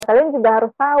kalian juga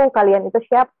harus tahu kalian itu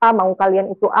siapa, mau kalian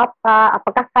itu apa,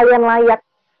 apakah kalian layak,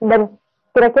 dan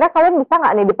kira-kira kalian bisa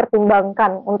nggak nih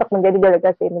dipertimbangkan untuk menjadi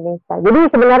delegasi Indonesia.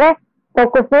 Jadi sebenarnya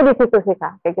fokusnya di situ sih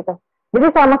Kak, kayak gitu. Jadi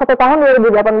selama 1 tahun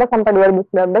 2018 sampai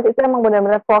 2019 itu emang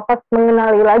benar-benar proses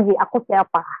mengenali lagi aku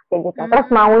siapa, kayak gitu. Terus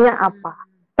maunya apa?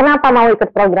 Kenapa mau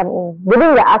ikut program ini? Jadi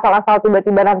nggak asal-asal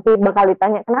tiba-tiba nanti bakal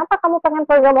ditanya, kenapa kamu pengen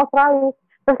program Australia?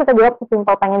 Terus kita jawab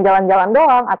sesimpel pengen jalan-jalan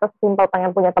doang, atau sesimpel pengen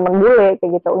punya teman bule,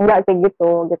 kayak gitu. Enggak kayak gitu.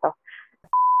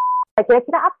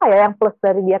 Kira-kira apa ya yang plus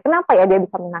dari dia? Kenapa ya dia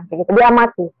bisa menang, kayak gitu? Dia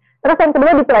amati. Terus yang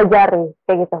kedua dipelajari,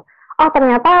 kayak gitu. Oh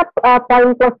ternyata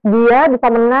poin plus dia bisa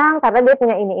menang karena dia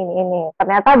punya ini.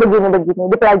 Ternyata begini,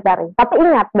 dipelajari. Tapi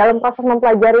ingat, dalam proses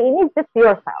mempelajari ini just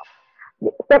yourself.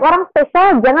 Setiap orang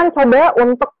spesial, jangan coba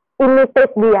untuk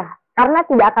imitate dia, karena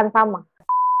tidak akan sama.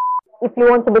 If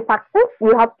you want to be success,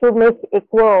 you have to make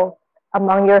equal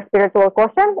among your spiritual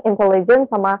quotient, intelligence,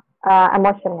 sama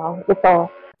emotional. Gitu.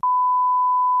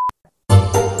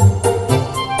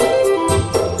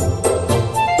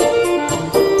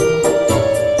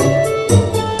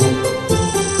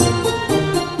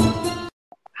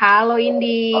 Halo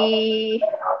Indi.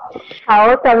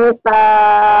 Halo Kamita.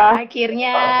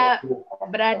 Akhirnya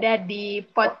berada di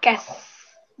podcast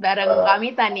bareng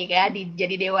Kamita nih Kak, di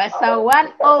Jadi Dewasa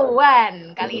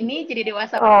 101. Kali ini Jadi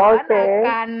Dewasa 101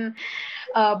 akan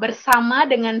bersama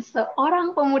dengan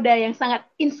seorang pemuda yang sangat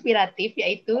inspiratif,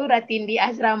 yaitu Ratindi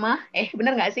Asrama.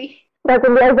 Bener nggak sih?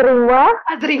 Ratindi Asrama.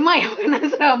 Asrama ya, bukan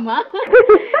Asrama.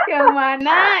 Yang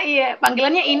mana, iya,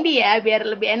 panggilannya Indi ya, biar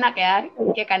lebih enak ya.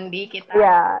 Ya kan, Di, kita.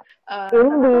 Ya,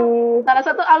 Indi. Salah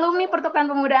satu alumni Pertukaran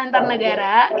Pemuda Antar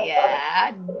Negara,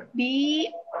 ya, di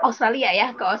Australia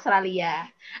ya, ke Australia.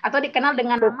 Atau dikenal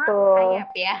dengan nama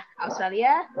AYAP ya,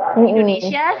 Australia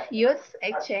Indonesia Youth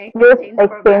Exchange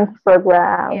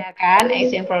Program. Ya kan,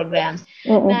 Exchange Program.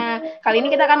 Nah, kali ini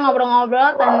kita akan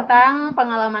ngobrol-ngobrol tentang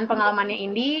pengalaman-pengalamannya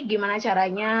Indi, gimana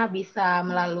caranya bisa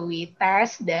melalui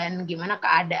tes dan gimana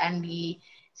keadaan di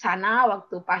sana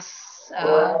waktu pas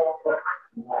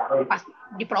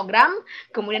di program,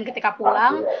 kemudian ketika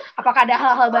pulang, apakah ada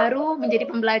hal-hal baru menjadi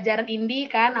pembelajaran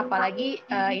Indi kan, apalagi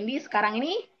Indi sekarang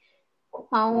ini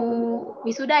mau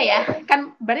wisuda ya,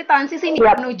 kan berarti transisi nih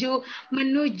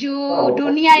menuju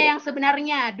dunia yang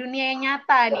sebenarnya, dunia yang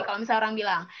nyata nih kalau misalnya orang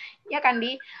bilang, ya kan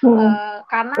Di,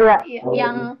 karena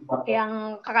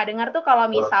yang kakak dengar tuh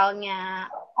kalau misalnya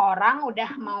orang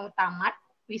udah mau tamat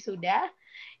wisuda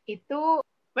itu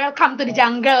welcome to the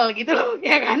jungle gitu loh,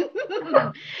 ya kan?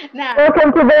 Nah,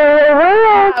 welcome to the real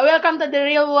world. Welcome to the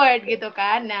real world gitu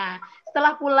kan. Nah,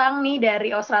 setelah pulang nih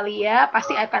dari Australia,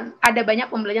 pasti akan ada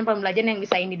banyak pembelajaran yang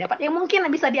bisa Indi dapat. Yang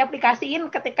mungkin bisa diaplikasiin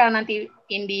ketika nanti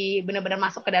Indi benar-benar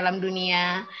masuk ke dalam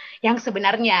dunia yang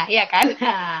sebenarnya, ya kan?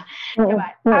 Nah,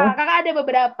 coba, kakak ada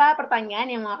beberapa pertanyaan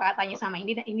yang mau kakak tanya sama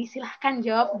Indi. Dan Indi silahkan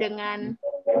jawab dengan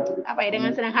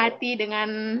dengan senang hati,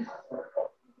 dengan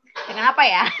apa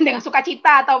ya, dengan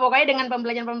sukacita atau pokoknya dengan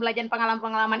pembelajaran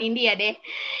pengalaman Indi ya deh.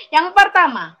 Yang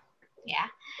pertama,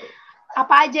 ya,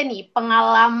 apa aja nih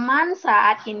pengalaman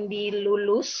saat Indi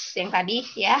lulus yang tadi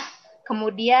ya,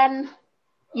 kemudian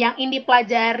yang Indi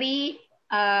pelajari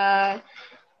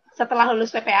setelah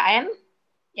lulus PPAN,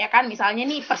 ya kan, misalnya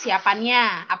nih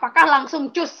persiapannya, apakah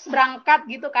langsung cus berangkat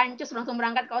gitu kan, langsung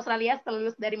berangkat ke Australia setelah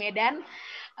lulus dari Medan,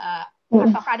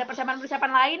 apakah ada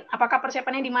persiapan lain? Apakah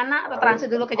persiapannya di mana? Atau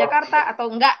transit dulu ke Jakarta? Atau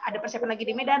enggak? Ada persiapan lagi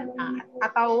di Medan?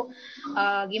 Atau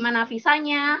gimana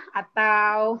visanya?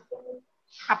 Atau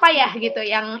apa ya gitu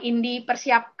yang Indi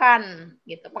persiapkan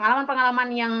gitu? Pengalaman-pengalaman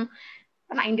yang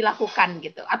pernah Indi lakukan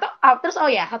gitu? Atau terus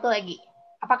satu lagi.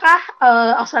 Apakah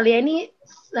Australia ini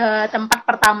tempat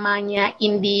pertamanya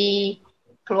Indi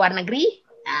keluar negeri?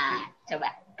 Nah,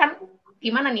 coba kan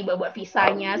gimana nih buat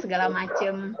visanya segala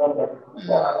macem.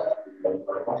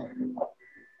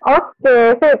 Oke,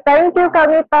 thank you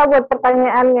Kamita buat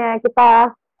pertanyaannya. Kita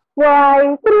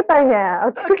mulai ceritanya.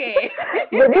 Oke.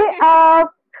 Jadi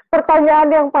pertanyaan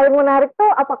yang paling menarik tuh,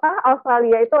 apakah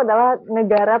Australia itu adalah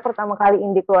negara pertama kali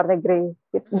Indi keluar negeri?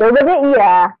 Jawabannya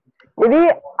iya. Jadi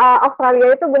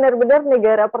Australia itu benar-benar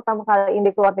negara pertama kali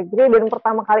Indi keluar negeri dan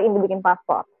pertama kali Indi bikin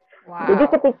paspor. Wow. Jadi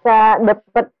ketika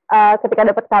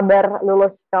dapat kabar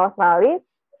lulus ke Australia,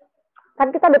 kan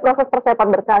kita ada proses persiapan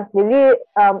berkas. Jadi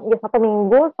 1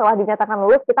 minggu setelah dinyatakan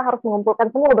lulus, kita harus mengumpulkan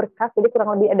semua berkas. Jadi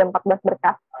kurang lebih ada 14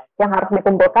 berkas yang harus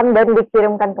dikumpulkan dan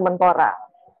dikirimkan ke Menpora.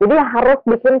 Jadi harus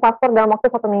bikin paspor dalam waktu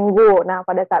 1 minggu. Nah,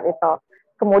 pada saat itu.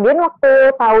 Kemudian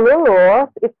waktu tahu lulus,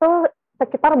 itu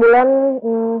sekitar bulan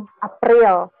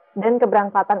April. Dan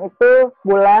keberangkatan itu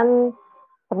bulan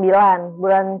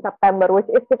bulan September, which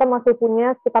is kita masih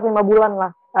punya sekitar 5 bulan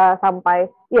lah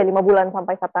sampai 5 bulan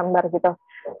sampai September gitu.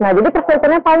 Nah, jadi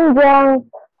persiapannya panjang.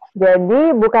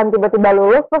 Jadi bukan tiba-tiba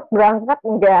lulus terus berangkat,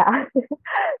 enggak.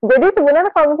 Jadi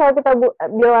sebenarnya kalau misalnya kita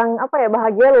bilang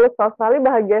bahagia lulus ke Australia,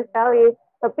 bahagia sekali.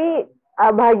 Tapi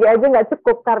bahagia aja nggak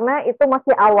cukup karena itu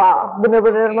masih awal,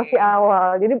 benar-benar masih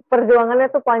awal. Jadi perjuangannya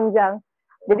tuh panjang.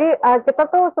 Jadi kita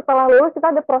tuh setelah lulus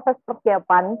kita ada proses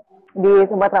persiapan di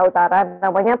Sumatera Utara,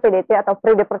 namanya PDP atau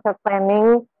Pre-Departure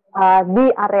Planning di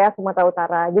area Sumatera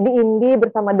Utara. Jadi Indi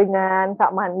bersama dengan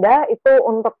Kak Manda itu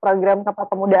untuk program Kapal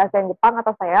Pemuda ASEAN Jepang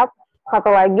atau SAYAP,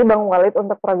 satu lagi Bang Walid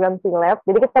untuk program SILAB.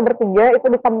 Jadi kita bertiga itu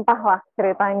ditempah lah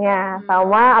ceritanya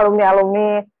sama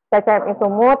alumni-alumni CCMI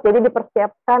Sumut, jadi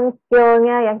dipersiapkan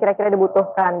skillnya yang kira-kira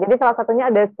dibutuhkan. Jadi salah satunya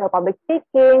ada skill public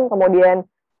speaking, kemudian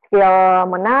skill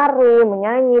menari,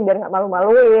 menyanyi, biar nggak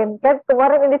malu-maluin. Kan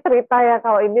kemarin ini cerita ya,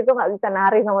 kalau ini tuh nggak bisa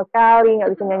nari sama sekali,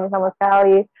 nggak bisa nyanyi sama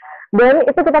sekali. Dan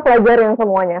itu kita pelajarin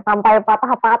semuanya, sampai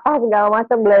patah-patah segala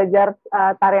macam, belajar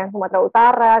tarian Sumatera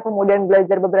Utara, kemudian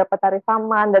belajar beberapa tari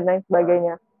saman, dan lain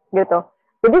sebagainya, gitu.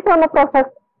 Jadi selama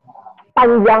proses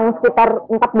panjang sekitar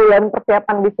 4 bulan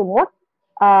persiapan di Sumut,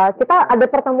 kita ada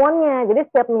pertemuannya. Jadi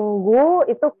setiap minggu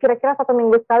itu kira-kira 1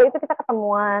 minggu sekali itu kita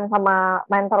ketemuan sama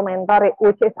mentor-mentor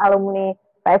which is alumni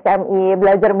PSMI,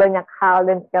 belajar banyak hal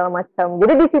dan segala macam.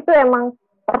 Jadi di situ emang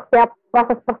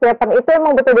proses persiapan itu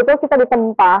emang betul-betul kita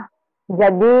ditempa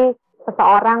jadi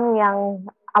seseorang yang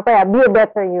be a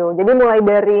better you. Jadi mulai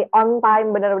dari on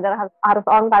time, benar-benar harus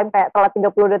on time, kayak telat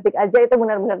 30 detik aja itu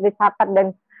benar-benar dicatat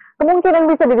dan kemungkinan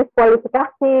bisa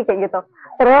didiskualifikasi kayak gitu.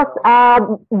 Terus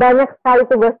banyak sekali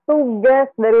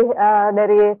tugas-tugas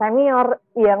dari senior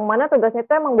yang mana tugasnya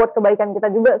itu emang buat kebaikan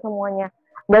kita juga semuanya.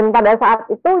 Dan pada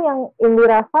saat itu yang Indi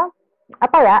rasa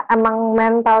emang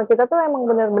mental kita tuh emang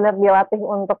benar-benar dilatih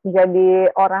untuk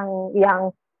jadi orang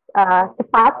yang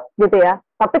cepat gitu ya,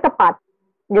 tapi tepat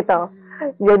gitu.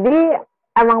 Jadi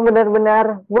emang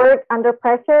benar-benar work under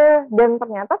pressure. Dan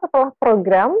ternyata setelah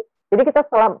program, jadi kita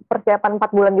setelah persiapan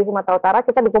 4 bulan di Sumatera Utara,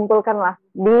 kita dikumpulkan lah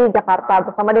di Jakarta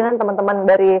bersama dengan teman-teman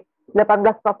dari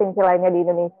 18 provinsi lainnya di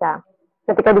Indonesia.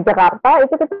 Ketika di Jakarta,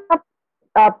 itu kita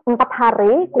 4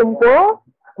 hari kumpul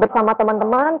bersama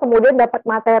teman-teman, kemudian dapat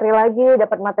materi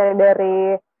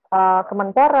dari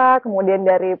Kemenpora, kemudian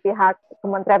dari pihak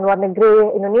Kementerian Luar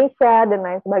Negeri Indonesia, dan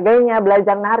lain sebagainya,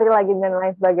 belajar nari lagi, dan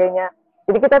lain sebagainya.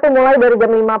 Jadi kita tuh mulai dari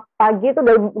jam 5 pagi tuh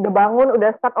udah bangun,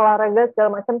 udah start olahraga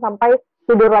segala macam sampai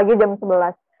tidur lagi jam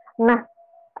 11. Nah,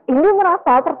 ini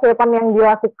merasa persiapan yang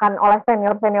dilakukan oleh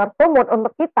senior-senior Sumut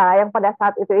untuk kita yang pada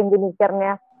saat itu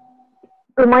mikirnya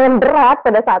lumayan berat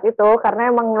pada saat itu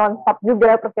karena emang non-stop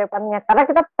juga persiapannya. Karena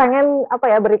kita pengen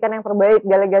berikan yang terbaik,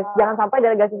 jangan sampai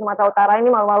delegasi Sumatera Utara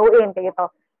ini malu-maluin kayak gitu.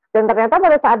 Dan ternyata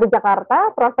pada saat di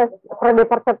Jakarta proses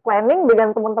pre-departure planning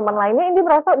dengan teman-teman lainnya ini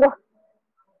merasa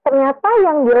ternyata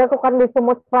yang dilakukan di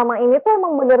Sumut selama ini tuh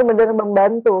emang benar-benar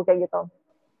membantu kayak gitu.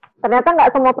 Ternyata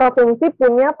nggak semua provinsi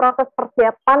punya proses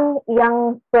persiapan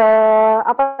yang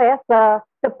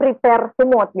se-prepare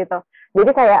Sumut gitu.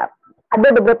 Jadi kayak ada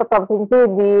beberapa provinsi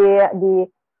di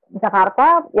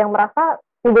Jakarta yang merasa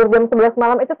tidur jam 11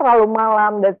 malam itu terlalu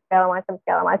malam dan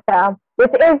segala macam.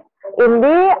 Which is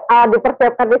Indi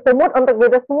dipersiapkan di Sumut untuk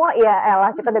gitu semua, ya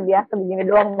elah kita udah biasa begini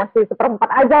doang, masih 1/4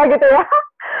 aja gitu ya.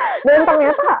 Dan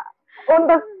ternyata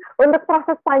untuk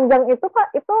proses panjang itu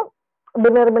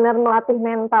benar-benar melatih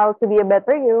mental to be a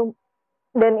better you.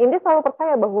 Dan Indi selalu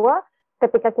percaya bahwa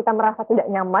ketika kita merasa tidak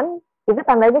nyaman, itu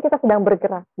tandanya kita sedang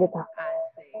bergerak gitu.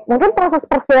 Mungkin proses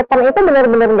persiapan itu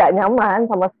benar-benar nggak nyaman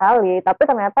sama sekali, tapi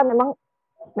ternyata memang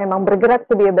bergerak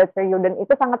to be a better you, dan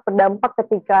itu sangat berdampak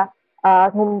ketika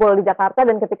ngumpul di Jakarta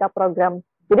dan ketika program.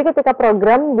 Jadi ketika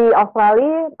program di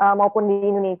Australia maupun di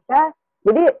Indonesia,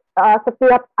 jadi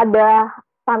setiap ada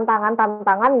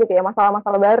tantangan gitu ya,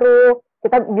 masalah-masalah baru,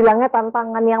 kita bilangnya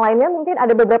tantangan, yang lainnya mungkin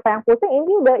ada beberapa yang pusing,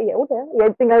 ini udah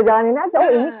tinggal jalanin aja.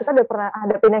 Ini kita udah pernah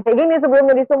hadapin yang kayak gini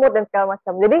sebelumnya di Sumut dan segala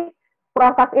macam. Jadi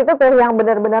proses itu tuh yang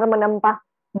benar-benar menempah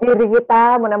diri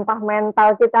kita, menempah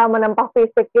mental kita, menempah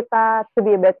fisik kita to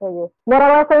be a better you.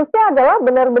 Moral lessons-nya adalah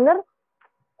benar-benar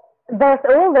there's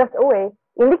a way.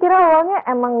 Ini kira awalnya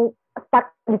emang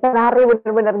stuck di hari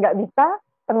benar-benar nggak bisa.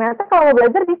 Ternyata kalau mau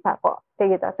belajar bisa kok,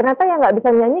 kayak gitu. Ternyata yang nggak bisa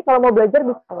nyanyi kalau mau belajar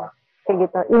bisa kok, kayak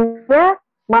gitu. Intinya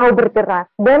mau bergerak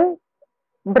dan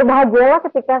berbahagialah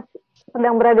ketika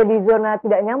sedang berada di zona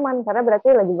tidak nyaman, karena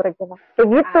berarti lagi bergerak. Kayak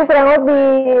gitu kurang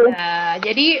lebih.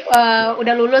 Jadi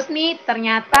udah lulus nih,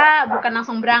 ternyata bukan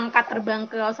langsung berangkat terbang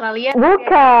ke Australia.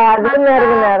 Bukan,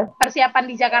 benar. Persiapan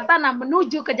di Jakarta,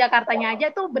 menuju ke Jakartanya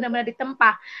aja tuh benar-benar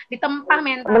ditempah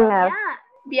mentalnya.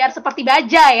 biar seperti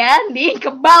baja ya,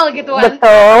 dikebal gitu kan.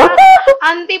 Betul.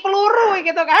 Anti peluru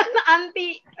gitu kan,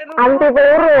 anti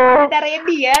peluru. Ada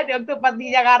ready ya waktu pas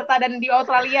di Jakarta dan di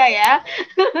Australia ya.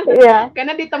 Iya.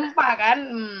 Karena ditempa kan.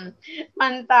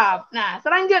 Mantap. Nah,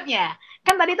 selanjutnya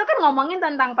kan tadi itu kan ngomongin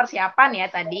tentang persiapan ya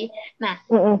tadi. Nah,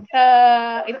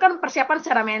 itu kan persiapan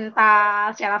secara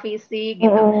mental, secara fisik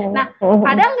gitu. Nah,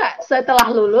 ada nggak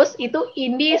setelah lulus itu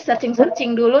Indi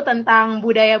searching dulu tentang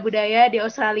budaya-budaya di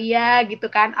Australia gitu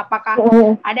kan? Apakah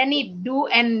ada nih do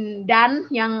and done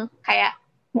yang kayak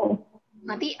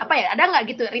nanti apa ya, ada nggak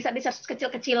gitu riset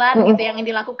kecil-kecilan gitu yang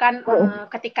dilakukan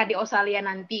ketika di Australia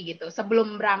nanti gitu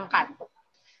sebelum berangkat?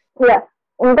 Iya,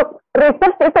 untuk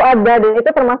research itu ada dan itu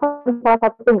termasuk salah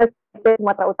satu tugas di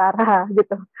Sumatera Utara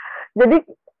gitu. Jadi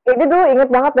ini dulu inget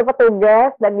banget dapat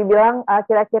tugas dan dibilang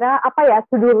kira-kira apa ya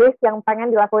to-do list yang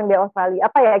pengen dilakuin di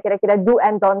Australia, apa ya kira-kira do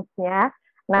and don'ts-nya.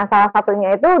 Nah, salah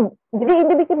satunya itu, jadi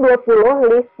ini bikin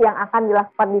 20 list yang akan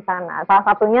dilakukan di sana. Salah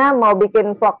satunya mau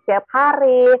bikin vlog tiap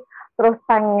hari, terus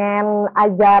pengen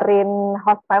ajarin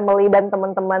host family dan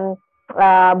teman-teman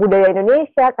budaya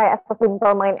Indonesia, kayak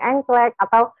sesimpel main engklek,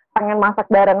 atau pengen masak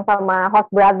bareng sama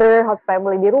host brother, host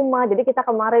family di rumah. Jadi kita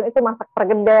kemarin itu masak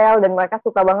pergedel, dan mereka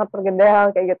suka banget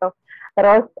pergedel, kayak gitu.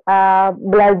 Terus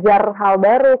belajar hal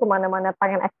baru, kemana-mana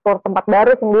pengen eksplor tempat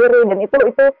baru sendiri, dan itu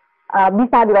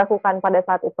bisa dilakukan pada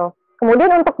saat itu.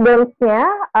 Kemudian untuk dance-nya,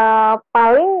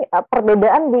 paling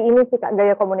perbedaan di ini sih Kak,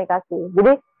 gaya komunikasi.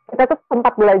 Jadi kita tuh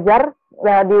sempat belajar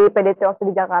di PDC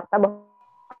waktu di Jakarta,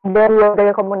 dan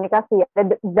gaya komunikasi,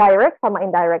 ada direct sama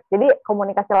indirect. Jadi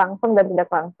komunikasi langsung dan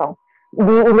tidak langsung.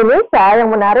 Di Indonesia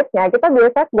yang menariknya, kita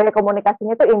biasa gaya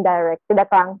komunikasinya itu indirect, tidak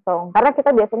langsung. Karena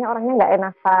kita biasanya orangnya nggak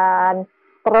enakan,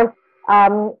 terus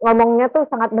ngomongnya tuh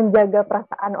sangat menjaga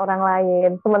perasaan orang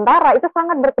lain. Sementara itu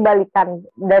sangat berkebalikan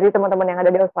dari teman-teman yang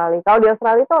ada di Australia. Kalau di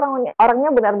Australia itu orangnya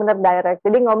benar-benar direct,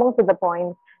 jadi ngomong to the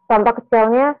point. Contoh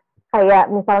kecilnya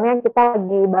kayak misalnya kita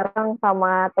lagi bareng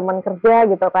sama teman kerja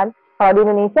gitu kan. Kalau di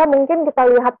Indonesia mungkin kita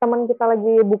lihat teman kita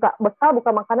lagi buka bekal, buka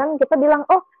makanan, kita bilang,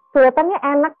 oh kelihatannya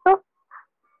enak tuh.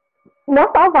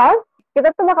 Most of us,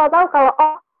 kita tuh bakal tahu kalau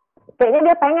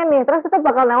kayaknya dia pengen nih, terus kita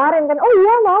bakal nawarin kan, oh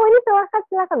iya mau, ini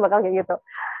silakan, bakal kayak gitu.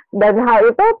 Dan hal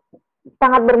itu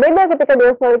sangat berbeda ketika di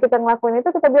Australia kita ngelakuin itu,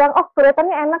 kita bilang, oh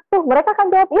kelihatannya enak tuh, mereka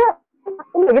kan jawab, iya,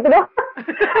 udah gitu dong.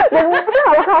 Dan itu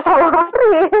hal-hal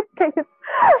kayak gitu.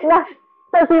 Nah,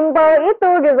 sesimpel itu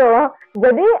gitu loh.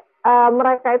 Jadi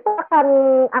mereka itu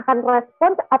akan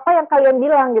respon apa yang kalian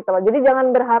bilang gitu loh. Jadi jangan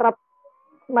berharap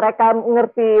mereka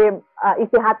ngerti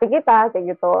isi hati kita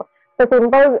kayak gitu.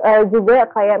 Sesimpel juga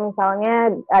kayak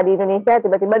misalnya di Indonesia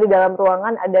tiba-tiba di dalam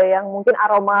ruangan ada yang mungkin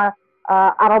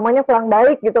aromanya kurang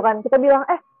baik gitu kan. Kita bilang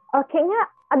kayaknya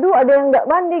aduh ada yang nggak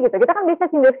mandi gitu. Kita kan bisa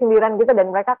sindir-sindiran gitu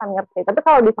dan mereka akan ngerti. Tapi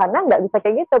kalau di sana nggak bisa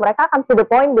kayak gitu. Mereka akan to the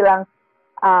point bilang,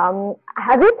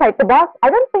 have you tried the bath?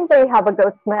 I don't think they have a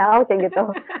good smell kayak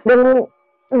gitu.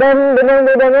 Dan yang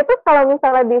bedanya tuh kalau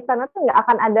misalnya di sana tuh nggak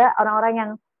akan ada orang-orang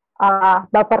yang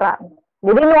baperan.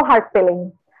 Jadi no hard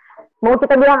feelings. Mau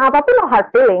kita bilang apapun no hard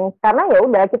feelings, karena ya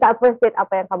udah kita appreciate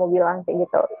apa yang kamu bilang kayak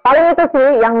gitu. Paling itu sih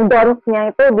yang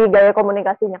don'ts-nya itu di gaya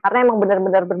komunikasinya, karena emang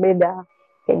benar-benar berbeda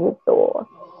kayak gitu.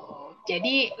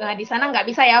 Jadi di sana nggak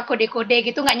bisa ya kode-kode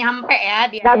gitu, nggak nyampe ya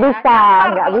dia. Nggak bisa.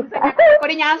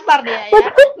 Kode nyasar dia ya,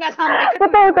 nggak sampai.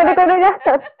 Betul, kode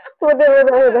nyasar.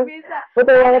 Betul. Bisa.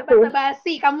 Betul banget sih.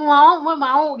 Basa-basi, kamu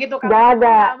mau gitu. Nggak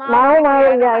ada. Mau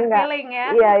nggak. Feeling ya.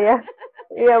 Iya.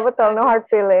 Iya betul, no hard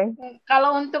feeling.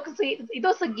 Kalau untuk itu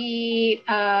segi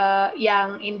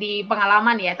yang Indi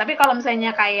pengalaman ya. Tapi kalau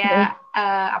misalnya kayak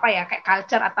kayak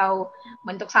culture atau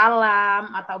bentuk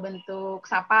salam atau bentuk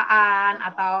sapaan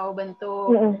atau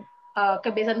bentuk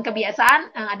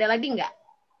kebiasaan-kebiasaan, ada lagi nggak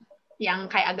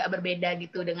yang kayak agak berbeda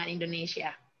gitu dengan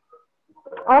Indonesia?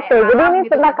 Oke, jadi ini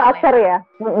gitu, tentang culture ya.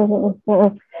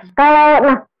 Kalau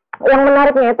yang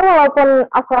menariknya itu walaupun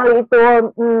Australia itu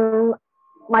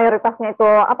mayoritasnya itu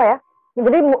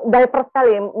jadi diverse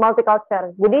sekali,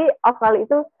 multicultural. Jadi Australia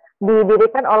itu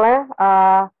didirikan oleh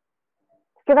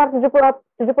sekitar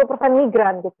 70%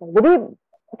 migran gitu. Jadi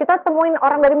kita temuin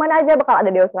orang dari mana aja bakal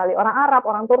ada di Australia. Orang Arab,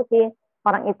 orang Turki,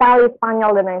 orang Italia,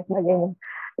 Spanyol, dan lain sebagainya.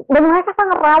 Dan mereka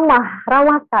sangat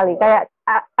ramah sekali. Kayak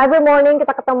every morning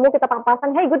kita ketemu, kita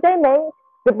papasan, hey good day,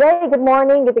 good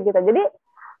morning, gitu-gitu. Jadi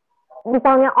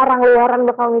misalnya orang luaran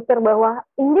bakal mikir bahwa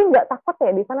ini nggak takut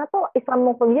ya di sana tuh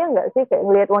Islamofobia nggak sih, kayak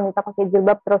ngelihat wanita pakai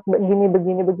jilbab terus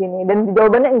begini, dan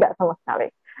jawabannya enggak sama sekali.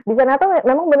 Di sana tuh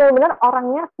memang benar-benar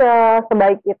orangnya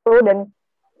sebaik itu, dan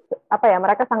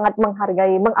mereka sangat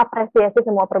menghargai, mengapresiasi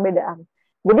semua perbedaan.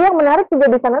 Jadi yang menarik juga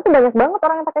di sana tuh banyak banget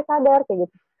orang yang pakai cadar kayak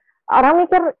gitu. Orang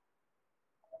mikir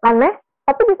aneh,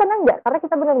 Tapi di sana enggak, karena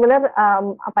kita benar-benar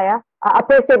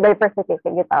appreciate diversity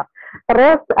kayak gitu.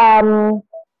 Terus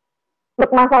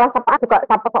untuk masalah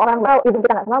sapa seorang bro, itu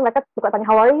kita nggak kenal, mereka suka tanya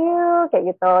how are you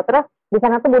kayak gitu. Terus di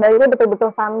sana tuh budayanya betul-betul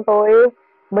santuy,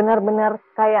 benar-benar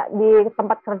kayak di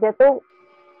tempat kerja tuh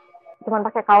cuma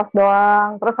pakai kaos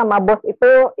doang. Terus sama bos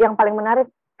itu yang paling menarik,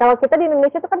 kalau kita di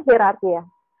Indonesia tuh kan hierarki ya.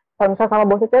 Kalau misalnya sama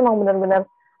bos itu emang benar-benar,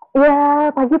 iya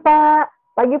pagi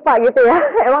pak gitu ya.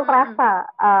 Emang terasa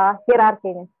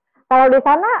hierarkinya. Kalau di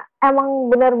sana emang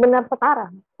benar-benar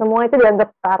setara, semua itu dianggap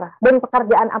setara, dan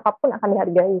pekerjaan apapun akan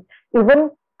dihargai.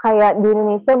 Even kayak di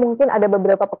Indonesia mungkin ada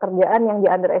beberapa pekerjaan yang di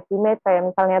underestimate,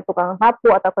 kayak misalnya tukang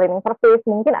sapu atau cleaning service,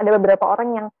 mungkin ada beberapa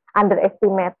orang yang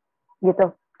underestimate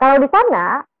gitu. Kalau di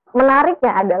sana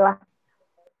menariknya adalah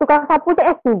tukang sapu itu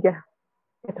S3.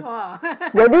 Gitu. Oh.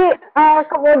 Jadi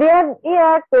kemudian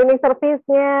cleaning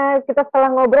service-nya kita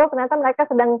setelah ngobrol ternyata mereka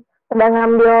sedang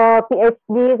ngambil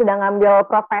PhD, sedang ngambil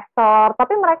profesor,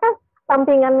 tapi mereka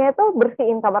sampingannya itu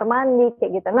bersihin kamar mandi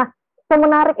kayak gitu. Nah,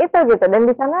 semenarik itu gitu. Dan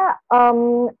di sana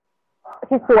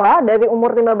siswa dari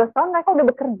umur 15 tahun mereka udah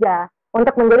bekerja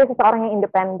untuk menjadi seseorang yang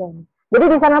independen. Jadi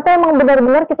di sana tuh emang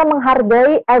benar-benar kita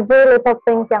menghargai every little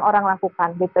things yang orang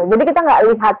lakukan gitu. Jadi kita nggak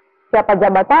lihat siapa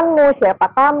jabatanmu,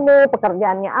 siapa kamu,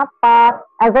 pekerjaannya apa.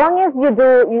 As long as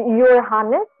you're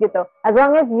honest gitu. As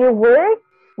long as you work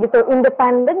gitu,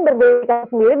 independen, berdiri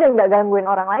sendiri dan nggak gangguin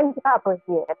orang lain, kita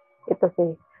appreciate. Itu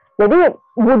sih. Jadi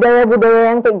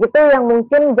budaya-budaya yang kayak gitu yang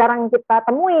mungkin jarang kita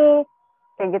temui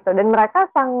kayak gitu. Dan mereka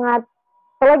sangat,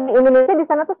 apalagi Indonesia di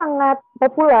sana tuh sangat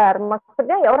populer.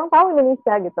 Maksudnya ya orang tahu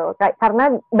Indonesia gitu.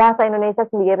 Karena bahasa Indonesia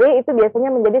sendiri itu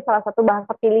biasanya menjadi salah satu bahasa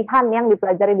pilihan yang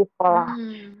dipelajari di sekolah.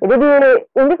 Jadi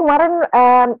ini kemarin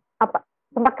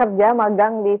sempat kerja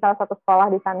magang di salah satu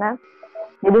sekolah di sana.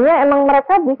 Jadinya emang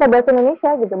mereka bisa bahasa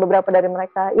Indonesia gitu, beberapa dari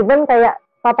mereka. Even kayak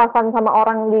papasan sama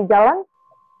orang di jalan,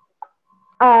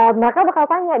 mereka bakal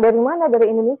tanya dari mana, dari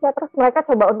Indonesia. Terus mereka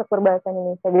coba untuk berbahasa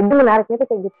Indonesia. Jadi menariknya itu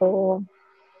kayak gitu.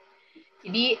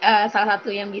 Jadi salah satu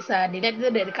yang bisa dilihat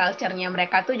itu dari culture-nya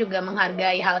mereka tuh juga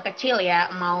menghargai hal kecil ya,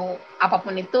 mau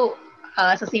apapun itu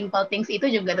sesimpel things itu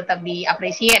juga tetap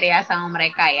di-appreciate ya sama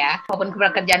mereka ya, walaupun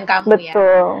pekerjaan kamu.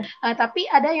 Betul. Ya. Tapi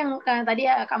ada yang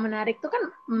tadi Kak menarik tuh kan,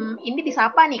 ini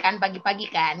disapa nih kan pagi-pagi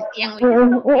kan, yang itu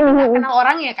nggak kenal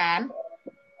orangnya kan.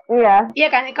 Iya. Iya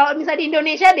kan, kalau misalnya di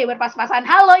Indonesia deh berpas-pasan,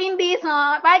 halo Indi,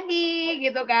 selamat pagi,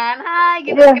 gitu kan, hai,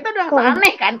 gitu. Itu udah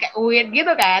aneh kan, kayak weird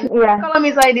gitu kan. Kalau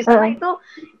misalnya di sana itu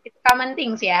common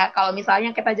things ya. Kalau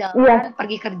misalnya kita jalan,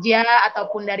 pergi kerja,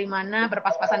 ataupun dari mana,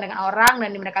 berpas-pasan dengan orang,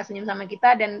 dan mereka senyum sama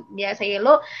kita, dan dia say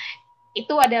hello,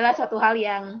 itu adalah suatu hal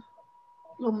yang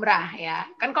lumrah ya.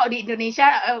 Kan kalau di Indonesia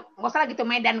nggak usah gitu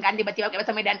Medan kan, tiba-tiba kayak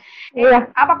bahasa Medan.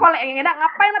 Apa kok Le,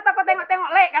 ngapain mata kok tengok-tengok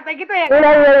Le, kata gitu ya kan.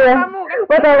 Iya. Kamu kan.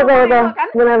 Betul. Kan?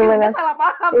 Benar. Salah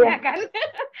paham ya kan.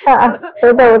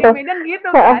 Betul. Di Medan gitu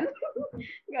kan.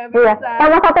 Gak bisa.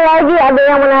 Sama satu lagi ada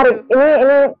yang menarik. Ini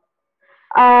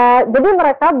jadi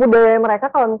budaya mereka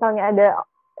kalau misalnya ada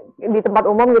di tempat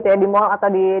umum gitu ya, di mall atau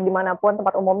di dimanapun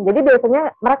tempat umum. Jadi biasanya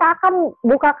mereka akan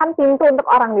bukakan pintu untuk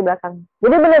orang di belakang.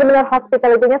 Jadi benar-benar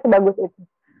hospitality-nya sebagus itu.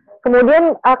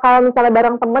 Kemudian kalau misalnya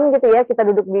bareng temen gitu ya, kita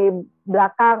duduk di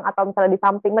belakang atau misalnya di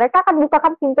samping, mereka akan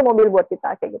bukakan pintu mobil buat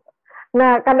kita kayak gitu.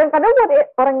 Nah kadang-kadang buat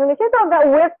orang Indonesia itu agak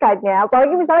weird kayaknya,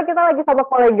 apalagi misalnya kita lagi sama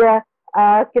kolega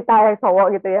kita yang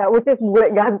cowok gitu ya, which is bule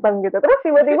ganteng gitu. Terus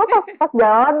tiba-tiba pas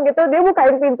jalan gitu, dia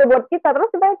bukain pintu buat kita. Terus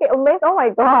kita kayak amazed, oh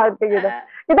my god, kayak gitu.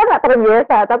 Kita nggak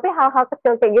terbiasa, tapi hal-hal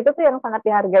kecil kayak gitu tuh yang sangat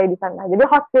dihargai di sana. Jadi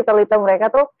hospitality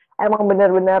mereka tuh emang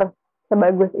benar-benar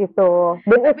sebagus itu.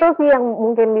 Dan itu sih yang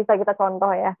mungkin bisa kita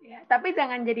contoh ya. Tapi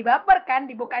jangan jadi baper kan,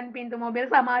 dibukain pintu mobil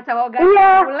sama cowok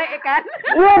ganteng bule kan.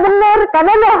 Iya benar,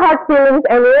 karena no hard feelings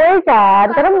anyway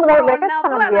kan. Karena menurut mereka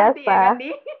sangat biasa.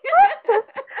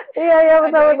 Iya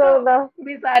betul.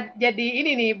 Bisa jadi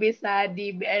ini nih, bisa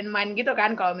di mind gitu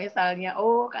kan, kalau misalnya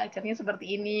culture-nya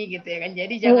seperti ini gitu ya kan.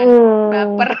 Jadi jangan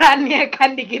baperan ya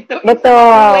kan digituin.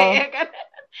 Betul. Ya kan.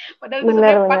 Padahal itu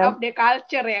sebenarnya part of the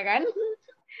culture ya kan.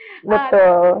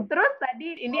 Betul. Terus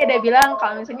tadi ini ada bilang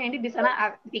kalau misalnya ini di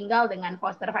sana tinggal dengan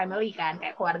foster family kan,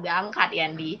 kayak keluarga angkat ya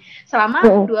Andi, selama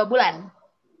 2 bulan.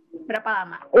 Berapa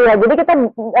lama? Iya, jadi kita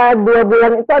 2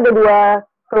 bulan itu ada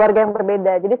 2 keluarga yang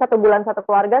berbeda. Jadi 1 bulan 1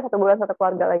 keluarga, 1 bulan 1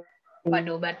 keluarga lagi.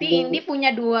 Waduh, berarti Indi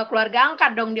punya 2 keluarga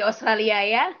angkat dong di Australia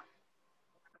ya?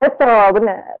 Betul,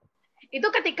 benar. Itu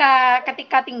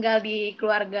ketika tinggal di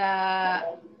keluarga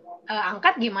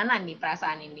angkat gimana nih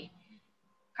perasaan ini?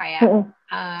 Kayak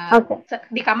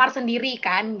di kamar sendiri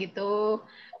kan gitu.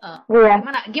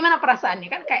 Gimana perasaannya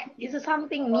kan, kayak it's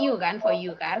something new kan for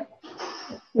you kan?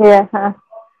 Iya.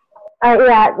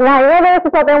 Iya, nah ini adalah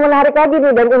sesuatu yang menarik lagi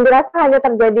nih, dan Indi rasa hanya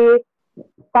terjadi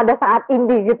pada saat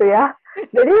Indi gitu ya.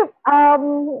 Jadi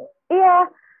iya,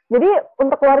 jadi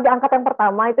untuk keluarga angkat yang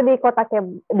pertama itu di kota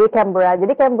di Canberra.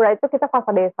 Jadi Canberra itu kita fase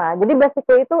desa. Jadi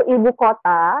basically itu ibu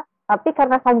kota, tapi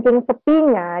karena saking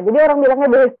sepinya, jadi orang bilangnya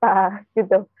desa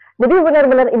gitu. Jadi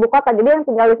benar-benar ibu kota. Jadi yang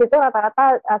tinggal di situ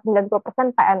rata-rata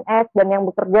 90% PNS dan yang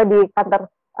bekerja di kantor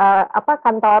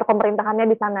kantor pemerintahannya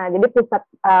di sana. Jadi pusat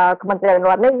Kementerian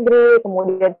Luar Negeri,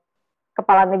 kemudian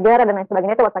kepala negara dan lain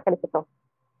sebagainya itu letaknya di situ.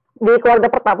 Di keluarga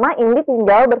pertama, Indi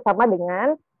tinggal bersama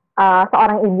dengan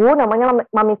seorang ibu namanya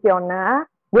Mami Fiona.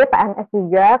 Dia PNS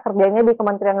juga, kerjanya di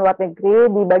Kementerian Luar Negeri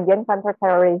di bagian counter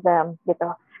terrorism gitu.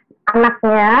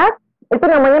 Anaknya itu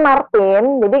namanya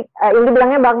Martin, jadi Indi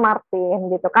bilangnya Bang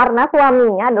Martin gitu, karena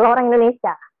suaminya adalah orang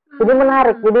Indonesia. Jadi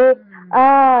menarik,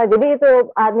 jadi itu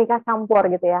nikah campur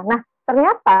gitu ya. Nah,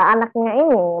 ternyata anaknya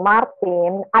ini,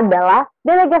 Martin, adalah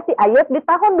delegasi AYUT di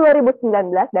tahun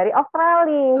 2019 dari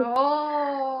Australia.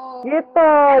 Oh.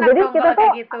 Gitu. Enak jadi dong kita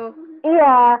tuh, gitu.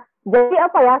 iya. Jadi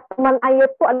apa ya, teman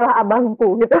AYUT tuh adalah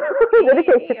abangku gitu. Jadi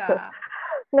kayak gitu.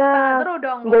 Nah, seru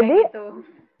dong jadi gitu.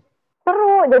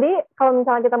 seru. Jadi kalau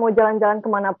misalnya kita mau jalan-jalan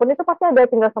kemanapun itu pasti ada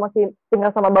tinggal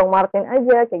sama Bang Martin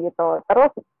aja kayak gitu.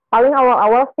 Terus paling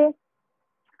awal-awal sih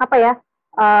apa ya?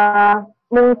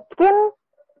 Mungkin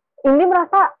ini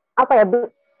merasa apa ya?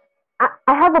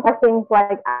 I have a thing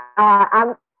like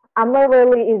I'm a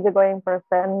really easygoing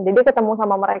person. Jadi ketemu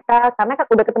sama mereka karena kan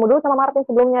udah ketemu dulu sama Martin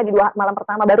sebelumnya di 2 malam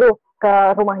pertama, baru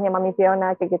ke rumahnya Mami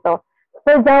Fiona kayak gitu.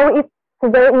 Sejauh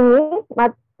ini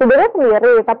tidurnya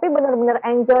sendiri, tapi benar-benar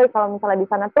enjoy kalau misalnya di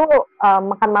sana tuh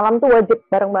makan malam tuh wajib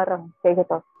bareng-bareng kayak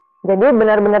gitu. Jadi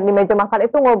benar-benar di meja makan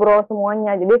itu ngobrol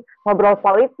semuanya. Jadi ngobrol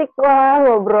politik lah,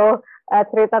 ngobrol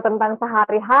cerita tentang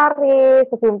sehari-hari,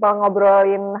 sesimpel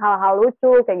ngobrolin hal-hal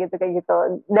lucu kayak gitu.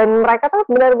 Dan mereka tuh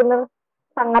benar-benar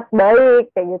sangat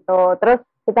baik kayak gitu. Terus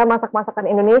kita masak-masakan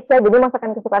Indonesia, jadi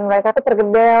masakan kesukaan mereka tuh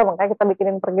pergedel, makanya kita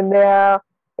bikinin pergedel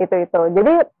itu.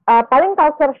 Jadi paling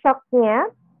culture shock-nya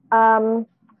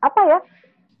apa ya?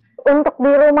 Untuk di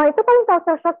rumah itu paling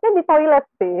culture shock-nya di toilet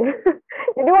sih.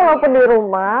 Jadi walaupun di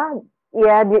rumah,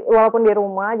 walaupun di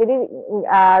rumah, jadi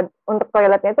untuk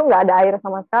toiletnya itu nggak ada air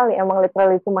sama sekali, emang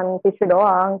literally cuma tisu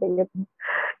doang kayak gitu.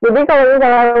 Jadi kalau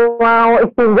misalnya mau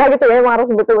istinja gitu ya, emang harus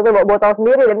betul-betul bawa botol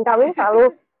sendiri, dan kami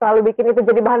selalu bikin itu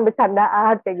jadi bahan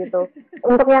bercandaan kayak gitu.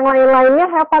 Untuk yang lain-lainnya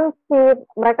happen sih,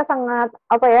 mereka sangat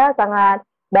sangat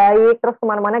baik. Terus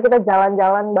kemana-mana kita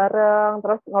jalan-jalan bareng,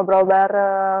 terus ngobrol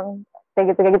bareng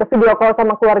kayak gitu, video call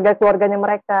sama keluarganya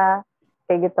mereka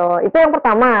kayak gitu. Itu yang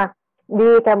pertama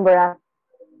di Canberra.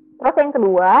 Terus yang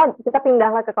kedua, kita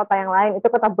pindahlah ke kota yang lain, itu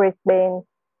kota Brisbane.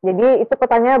 Jadi itu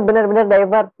kotanya benar-benar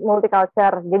diverse,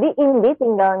 multicultural. Jadi Indi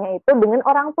tinggalnya itu dengan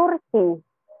orang Turki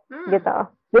gitu.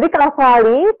 Jadi ke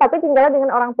Australia, tapi tinggalnya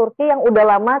dengan orang Turki yang udah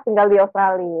lama tinggal di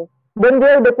Australia. Dan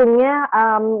dia udah punya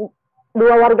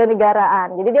 2 warga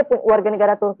negaraan. Jadi dia warga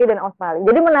negara Turki dan Australia.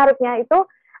 Jadi menariknya itu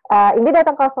Indi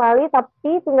datang ke Australia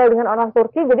tapi tinggal dengan orang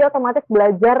Turki, jadi otomatis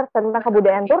belajar tentang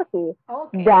kebudayaan Turki.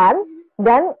 Okay.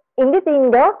 Dan Indi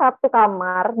tinggal satu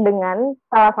kamar dengan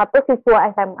salah satu siswa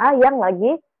SMA yang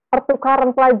lagi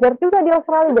pertukaran pelajar juga di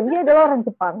Australia, dan dia adalah orang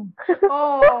Jepang.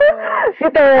 Oh,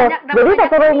 gitu. Jadi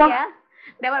satu rumah. Ya?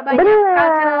 Dapat banyak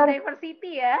cultural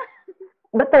diversity ya.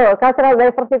 Betul, cultural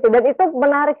diversity, dan itu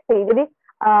menarik sih. Jadi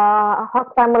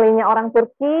host family-nya orang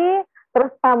Turki,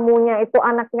 terus tamunya itu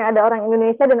anaknya ada orang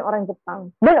Indonesia dan orang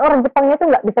Jepang. Dan orang Jepangnya itu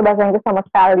nggak bisa bahasa Inggris sama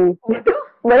sekali.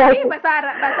 Jadi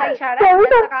bahasa isyarat,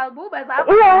 bahasa kalbu, bahasa apa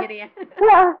jadinya?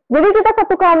 Iya, jadi kita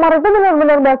satu kamar itu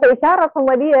benar-benar bahasa isyarat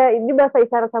sama dia. Ini bahasa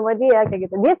isyarat sama dia kayak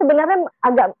gitu. Dia sebenarnya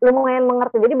agak lumayan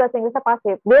mengerti, jadi bahasa Inggrisnya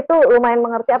pasif. Dia tuh lumayan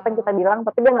mengerti apa yang kita bilang,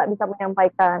 tapi dia nggak bisa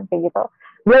menyampaikan kayak gitu.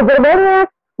 Belajar banyak,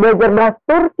 belajar bahasa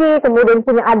Turki, kemudian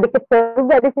punya adik kecil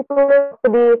juga di situ.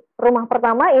 Di rumah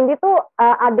pertama Indi tuh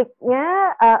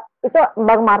adiknya itu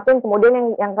Bang Martin,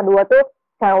 kemudian yang kedua tuh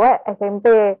cewek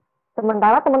SMP.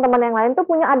 Sementara teman-teman yang lain tuh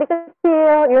punya adik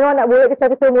kecil, anak bule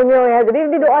kecil-kecil munyul ya. Jadi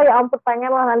di doa, ya ampun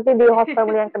pengen lah nanti di host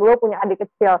family yang kedua punya adik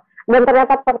kecil. Dan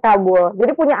ternyata terkabul.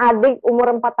 Jadi punya adik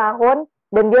umur 4 tahun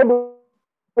dan dia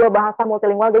 2 bahasa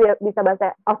multilingual, dia bisa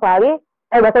bahasa Australia,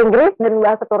 bahasa Inggris dan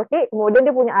bahasa Turki. Kemudian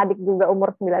dia punya adik juga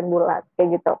umur 9 bulan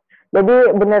kayak gitu. Jadi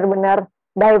benar-benar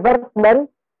diverse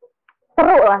dan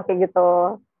seru lah kayak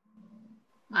gitu.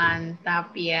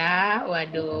 Mantap ya,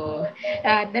 waduh.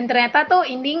 Dan ternyata tuh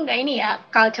Indi nggak ini ya,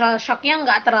 cultural shocknya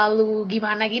nggak terlalu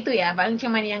gimana gitu ya, paling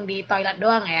cuma yang di toilet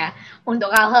doang ya. Untuk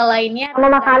hal-hal lainnya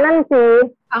sama makanan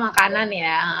sih. Makanan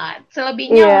ya.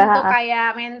 Selebihnya untuk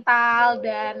kayak mental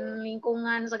dan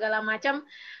lingkungan segala macam,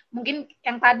 mungkin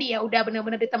yang tadi ya udah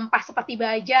benar-benar ditempa seperti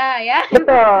baja ya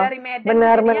Betul, dari Medan jadinya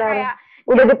benar-benar kayak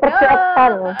udah ya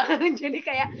dipersiapkan. jadi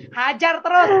kayak hajar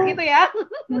terus gitu ya.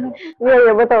 Iya,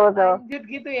 iya, betul, betul. Lanjut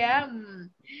gitu ya.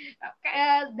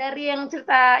 Kayak dari yang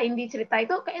cerita Indi cerita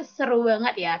itu kayak seru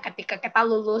banget ya ketika kita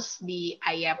lulus di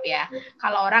AYAP ya.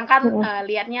 Kalau orang kan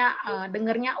liatnya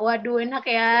dengernya waduh enak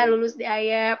ya lulus di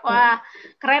AYAP. Wah,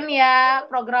 keren ya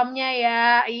programnya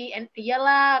ya.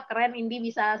 Iyalah, keren Indi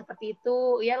bisa seperti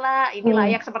itu. Iyalah, ini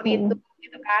layak seperti itu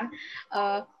gitu kan.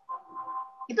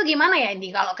 Itu gimana ya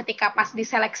Indi kalau ketika pas di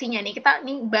seleksinya nih, kita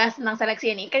nih bahas tentang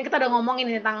seleksi ini, kan kita udah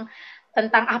ngomongin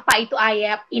tentang apa itu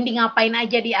AYAP, Indi ngapain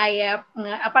aja di AYAP,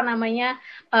 apa namanya,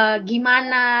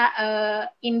 gimana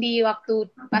Indi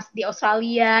waktu pas di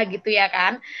Australia gitu ya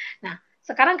kan. Nah,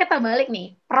 sekarang kita balik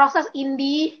nih, proses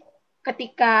Indi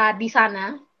ketika di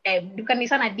sana, bukan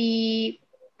di sana,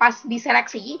 pas di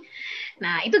seleksi.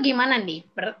 Nah, itu gimana nih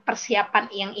persiapan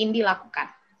yang Indi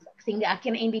lakukan sehingga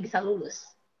akhirnya Indi bisa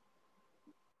lulus?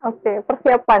 Oke,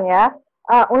 persiapan ya.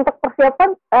 Untuk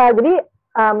persiapan, jadi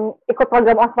ikut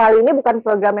program Australia ini bukan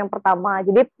program yang pertama.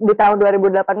 Jadi di tahun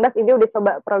 2018 ini udah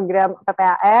coba program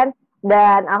PPAN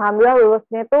dan alhamdulillah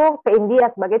lulusnya itu ke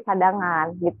India sebagai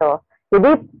cadangan gitu.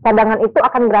 Jadi cadangan itu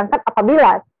akan berangkat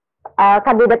apabila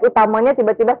kandidat utamanya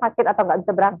tiba-tiba sakit atau nggak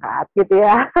bisa berangkat gitu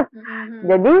ya.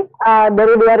 Jadi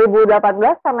dari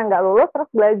 2018 karena nggak lulus terus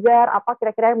belajar apa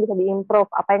kira-kira yang bisa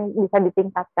diimprove, apa yang bisa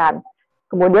ditingkatkan.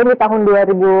 Kemudian di tahun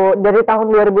 2000 dari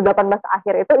tahun 2018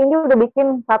 akhir itu ini udah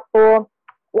bikin satu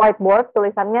whiteboard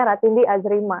tulisannya Ratindi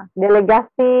Azrima,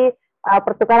 delegasi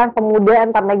pertukaran pemuda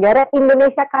antar negara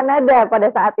Indonesia Kanada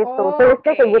pada saat itu.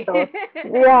 Tulisnya kayak gitu.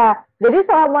 Iya. Jadi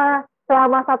selama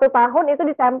 1 tahun itu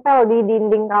ditempel di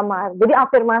dinding kamar. Jadi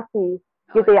afirmasi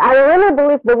gitu ya. I really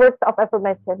believe the words of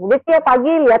affirmation. Jadi tiap pagi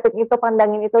liatin itu,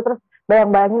 pandangin itu, terus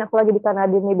bayang-bayangin aku lagi di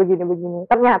Kanada nih begini-begini.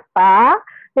 Ternyata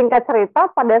singkat cerita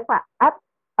pada saat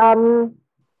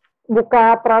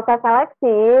buka proses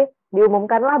seleksi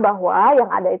diumumkanlah bahwa yang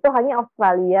ada itu hanya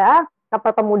Australia,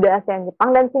 kapal pemuda ASEAN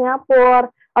Jepang dan Singapura.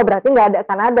 Oh berarti nggak ada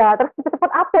Kanada. Terus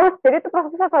cepet-cepet hapus. Jadi itu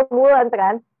prosesnya 1 bulan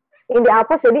kan. Ini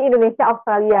dihapus jadi Indonesia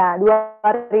Australia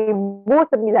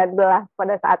 2019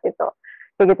 pada saat itu.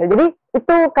 Kayak gitu. Jadi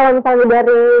itu kalau misalnya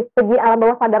dari segi alam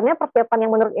bawah sadarnya persiapan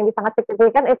yang menurut ini sangat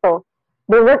signifikan itu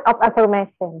the word of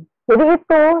affirmation. Jadi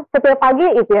itu setiap pagi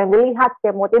itu yang dilihat,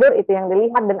 setiap mau tidur itu yang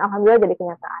dilihat dan alhamdulillah jadi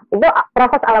kenyataan. Itu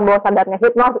proses alam bawah sadarnya,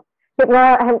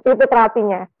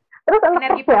 hipnoterapinya. Terus untuk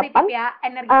energi persiapan, positif ya,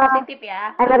 energi positif ya.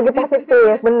 Energi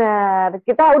positif, benar.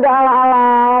 Kita udah ala-ala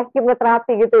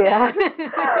hipnoterapi gitu ya.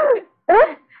 Terus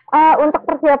untuk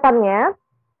persiapannya,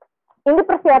 ini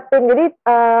persiapin, jadi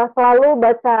selalu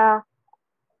baca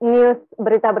news,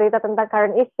 berita-berita tentang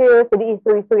current issues, jadi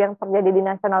isu-isu yang terjadi di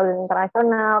nasional dan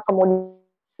internasional,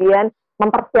 kemudian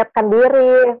mempersiapkan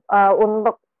diri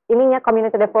untuk ininya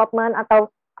community development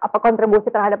atau apa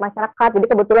kontribusi terhadap masyarakat. Jadi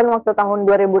kebetulan waktu tahun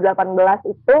 2018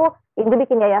 itu Indi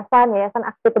bikin yayasan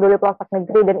Aksi Peduli Pelosok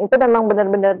Negeri dan itu memang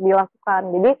benar-benar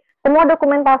dilakukan. Jadi semua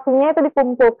dokumentasinya itu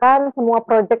dikumpulkan, semua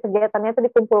proyek kegiatannya itu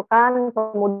dikumpulkan,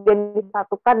 kemudian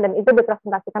disatukan dan itu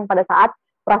dipresentasikan pada saat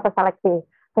proses seleksi.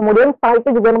 Kemudian setelah itu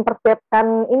juga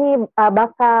mempersiapkan ini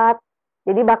bakat.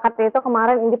 Jadi bakatnya itu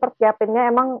kemarin Indi persiapinnya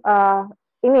emang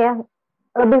ini ya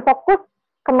lebih fokus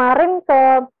kemarin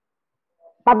ke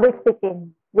public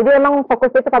speaking. Jadi emang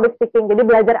fokusnya itu public speaking. Jadi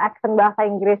belajar accent bahasa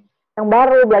Inggris yang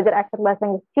baru, belajar accent bahasa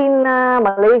Inggris Cina,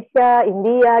 Malaysia,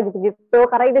 India gitu-gitu.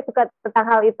 Karena dia suka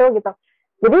tentang hal itu gitu.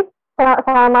 Jadi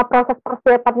selama proses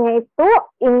persiapannya itu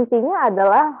intinya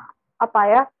adalah apa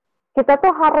ya? Kita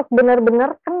tuh harus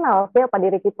benar-benar kenal siapa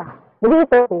diri kita. Jadi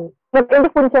itu sih. Ini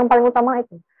kunci yang paling utama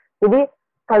itu. Jadi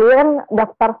kalian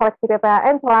daftar seleksi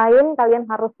PPAN selain kalian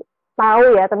harus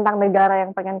tahu ya tentang negara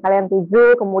yang pengen kalian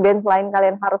tuju, kemudian selain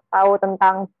kalian harus tahu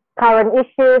tentang current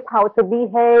issues, how to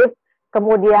behave,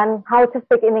 kemudian how to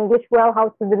speak in English well, how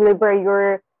to deliver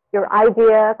your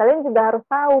idea. Kalian juga harus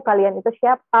tahu kalian itu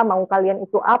siapa, mau kalian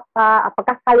itu apa,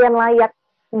 apakah kalian layak,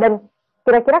 dan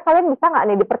kira-kira kalian bisa nggak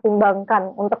nih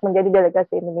dipertimbangkan untuk menjadi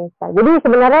delegasi Indonesia. Jadi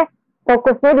sebenarnya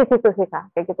fokusnya di situ sih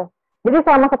Kak, kayak gitu. Jadi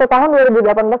selama 1 tahun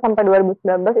 2018 sampai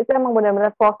 2019 itu emang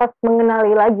benar-benar proses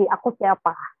mengenali lagi aku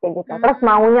siapa, kayak gitu. Terus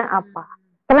maunya apa?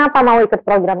 Kenapa mau ikut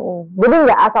program ini? Jadi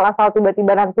nggak asal-asal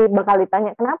tiba-tiba nanti bakal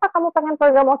ditanya, kenapa kamu pengen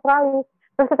program Australia?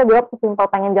 Terus kita jawab sesimpel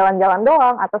pengen jalan-jalan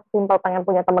doang atau sesimpel pengen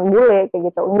punya teman bule, kayak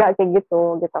gitu. Enggak kayak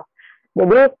gitu, gitu.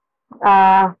 Jadi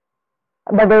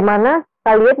bagaimana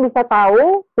kalian bisa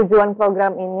tahu tujuan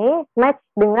program ini match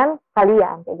dengan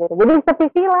kalian kayak gitu. Jadi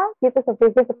sevisi lah gitu,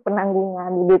 sevisi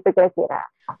sepenanggungan gitu kira-kira.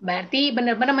 Berarti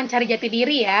benar-benar mencari jati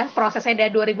diri ya. Prosesnya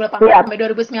dari 2018 sampai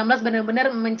 2019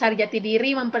 benar-benar mencari jati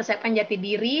diri, mempersiapkan jati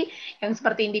diri yang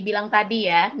seperti Indi bilang tadi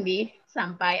ya, Indi.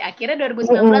 Sampai akhirnya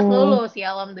 2019 lulus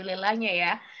ya, alhamdulillahnya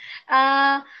ya.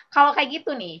 Kalau kayak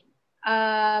gitu nih,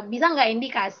 bisa nggak Indi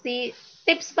kasih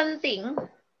tips penting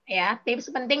ya, tips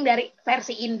penting dari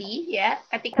versi Indi ya,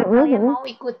 ketika kalian mau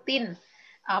ikutin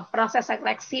proses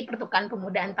seleksi pertukaran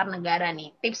pemuda antar negara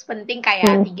nih. Tips penting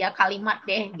kayak 3 kalimat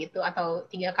deh gitu, atau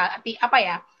 3 apa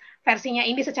ya, versinya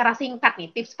ini secara singkat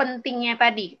nih, tips pentingnya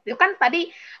tadi. Itu kan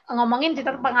tadi ngomongin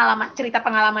cerita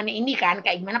pengalamannya ini kan,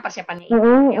 kayak gimana persiapannya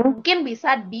ini. Yang mungkin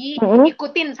bisa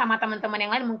diikutin sama teman-teman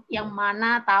yang lain yang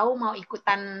mana tahu mau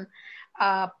ikutan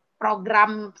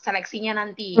program seleksinya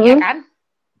nanti, ya kan?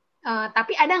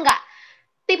 Tapi ada nggak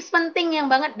tips penting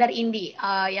yang banget dari Indi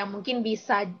yang mungkin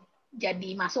bisa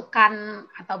jadi masukan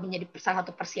atau menjadi salah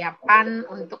satu persiapan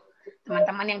untuk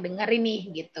teman-teman yang denger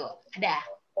ini gitu? Ada?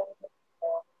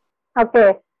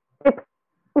 Oke. Tips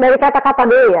dari kata-kata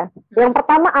dulu ya. Yang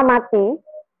pertama amati,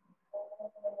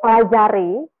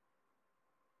 pelajari,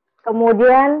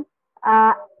 kemudian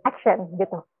action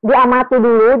gitu. Diamati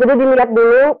dulu, jadi dilihat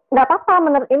dulu. Nggak apa-apa,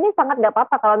 menurut ini sangat nggak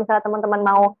apa-apa kalau misalnya teman-teman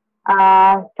mau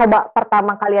coba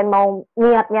pertama kalian mau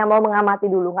niatnya mau mengamati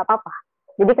dulu, nggak apa-apa.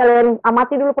 Jadi kalian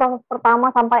amati dulu proses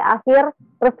pertama sampai akhir,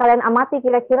 terus kalian amati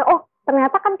kira-kira, oh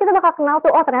ternyata kan kita bakal kenal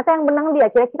tuh, oh ternyata yang menang dia,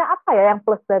 kira-kira apa ya yang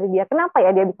plus dari dia, kenapa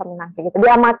ya dia bisa menang, kayak gitu,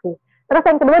 diamati. Terus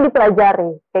yang kedua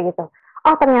dipelajari, kayak gitu.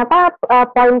 Oh ternyata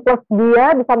poin plus dia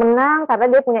bisa menang karena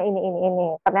dia punya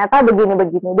ini. Ternyata begini,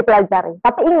 dipelajari.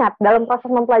 Tapi ingat, dalam proses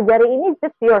mempelajari ini,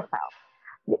 just yourself.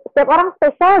 Setiap orang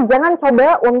spesial, jangan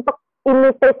coba untuk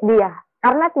imitate dia,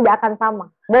 karena tidak akan sama,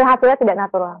 dan hasilnya tidak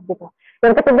natural, gitu.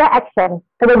 Yang ketiga, action.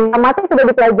 Sudah diamati, sudah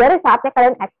dipelajari, saatnya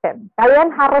kalian action. Kalian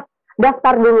harus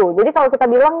daftar dulu. Jadi kalau kita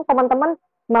bilang, teman-teman,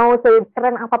 mau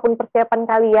sekeren apapun persiapan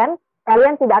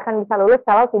kalian tidak akan bisa lulus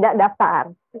kalau tidak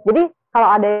daftar. Jadi, kalau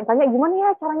ada yang tanya, gimana ya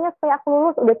caranya supaya aku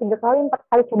lulus? Udah 3 kali, 4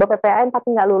 kali coba PPAN, tapi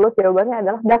nggak lulus. Jawabannya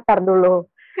adalah daftar dulu.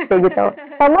 Kayak gitu.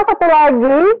 Sama satu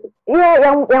lagi, ya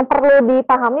yang perlu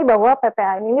dipahami bahwa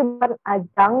PPAN ini bukan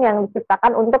ajang yang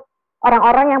diciptakan untuk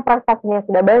orang-orang yang prestasinya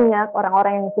sudah banyak,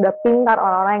 orang-orang yang sudah pintar,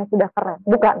 orang-orang yang sudah keren.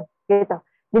 Bukan, gitu.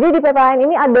 Jadi di PPAN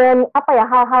ini ada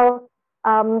hal-hal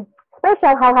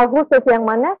spesial, hal-hal khusus yang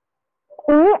mana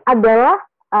ini adalah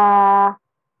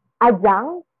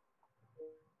ajang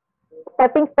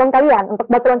stepping stone kalian,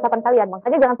 untuk batu loncatan kalian.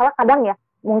 Makanya jangan salah, kadang ya,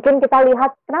 mungkin kita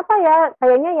lihat, kenapa ya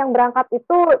kayaknya yang berangkat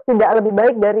itu tidak lebih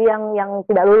baik dari yang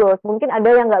tidak lulus. Mungkin ada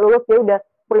yang nggak lulus, dia udah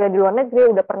kuliah di luar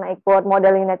negeri, udah pernah ikut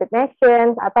model United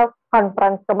Nations, atau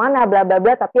conference kemana, bla bla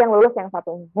bla, tapi yang lulus yang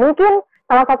satunya. Mungkin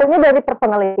salah satunya dari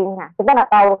personality-nya, kita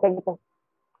nggak tahu kayak gitu.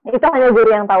 Itu hanya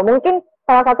juri yang tahu. Mungkin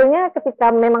salah satunya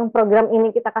ketika memang program ini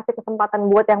kita kasih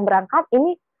kesempatan buat yang berangkat,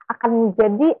 ini akan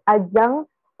menjadi ajang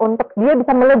untuk dia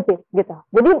bisa melejit gitu.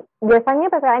 Jadi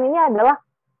biasanya PPAN ini adalah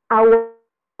awal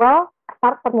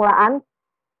start permulaan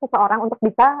seseorang untuk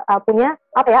bisa punya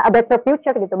a better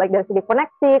future gitu, baik dari segi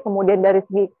koneksi, kemudian dari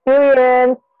segi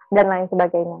experience dan lain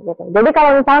sebagainya gitu. Jadi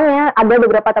kalau misalnya ada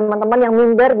beberapa teman-teman yang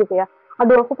minder gitu ya,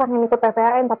 aduh aku pengen ikut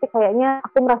PPAN tapi kayaknya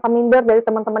aku merasa minder dari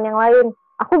teman-teman yang lain,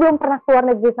 aku belum pernah keluar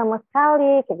negeri sama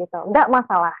sekali kayak gitu, nggak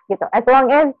masalah gitu, as long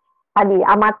as tadi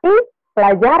amati,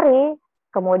 pelajari,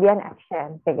 kemudian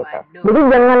action kayak gitu. Waduh. Jadi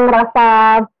jangan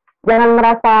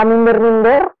merasa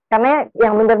minder-minder, karena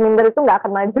yang minder-minder itu nggak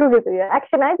akan maju gitu ya.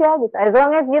 Action aja gitu. As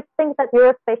long as you think that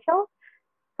you're special,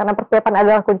 karena persiapan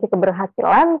adalah kunci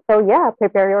keberhasilan. So yeah,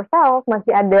 prepare yourself.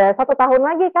 Masih ada 1 tahun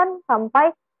lagi kan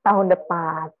sampai tahun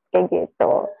depan kayak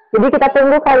gitu. Jadi kita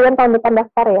tunggu kalian tahun depan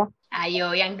daftar ya.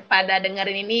 Ayo yang pada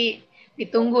dengerin ini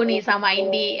ditunggu nih sama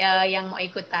Indi yang mau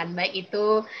ikutan, baik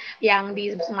itu yang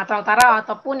di Sumatera Utara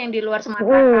ataupun yang di luar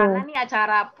Sumatera, karena nih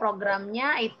acara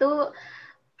programnya itu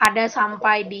ada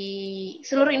sampai di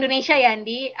seluruh Indonesia ya,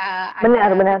 Andi.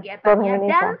 Benar. Kegiatannya.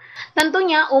 Dan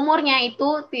tentunya umurnya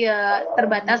itu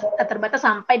terbatas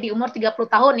sampai di umur 30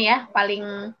 tahun ya,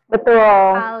 paling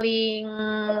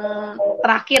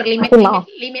terakhir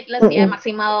limitless ya,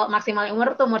 maksimal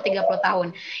umur tuh umur 30 tahun.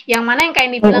 Yang mana yang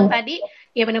kayak dibilang tadi,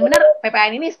 ya benar-benar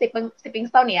PPAN ini stepping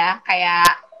stone ya,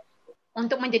 kayak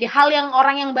untuk menjadi hal yang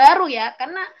orang yang baru ya,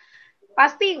 karena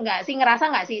pasti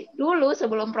ngerasa nggak sih, dulu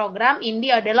sebelum program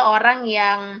Indi adalah orang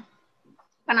yang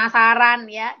penasaran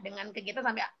ya dengan kegiatan,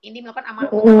 sampai Indi melakukan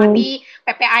mengamati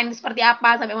PPAN seperti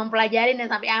apa, sampai mempelajari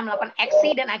dan sampai melakukan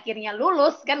aksi dan akhirnya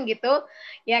lulus kan gitu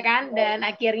ya kan, dan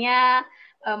akhirnya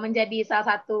menjadi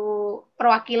salah satu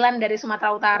perwakilan dari Sumatera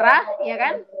Utara, ya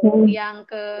kan, yang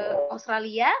ke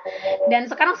Australia. Dan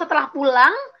sekarang setelah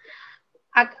pulang,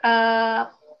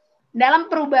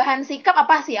 dalam perubahan sikap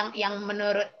apa sih yang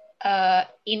menurut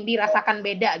Indi rasakan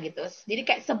beda gitu? Jadi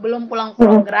kayak sebelum pulang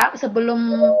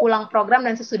program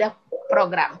dan sesudah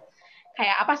program,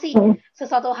 kayak apa sih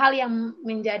sesuatu hal yang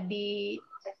menjadi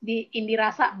Indi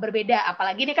rasa berbeda?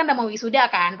 Apalagi ini kan udah mau wisuda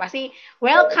kan, pasti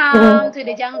welcome to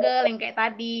the jungle yang kayak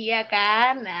tadi ya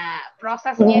kan. Nah,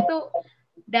 prosesnya itu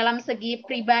dalam segi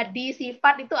pribadi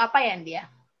sifat itu apa ya dia?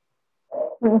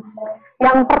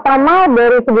 Yang pertama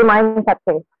dari segi mindset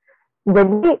sih.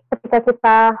 Jadi ketika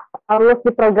kita lulus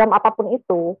di program apapun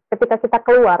itu, ketika kita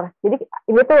keluar, jadi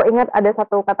ini tuh ingat ada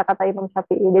satu kata-kata Imam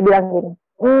Syafi'i, dia bilang gini,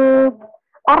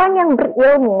 orang yang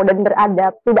berilmu dan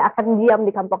beradab tidak akan diam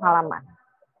di kampung halaman.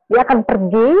 Dia akan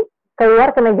pergi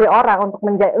keluar ke negeri orang untuk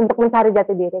mencari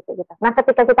jati diri kayak gitu. Nah,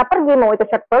 ketika kita pergi mau itu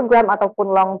short program ataupun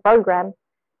long program,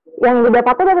 yang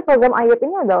didapati dari program AYEP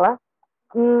ini adalah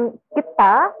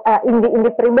kita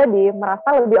indi pribadi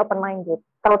merasa lebih open minded,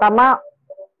 terutama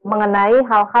mengenai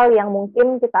hal-hal yang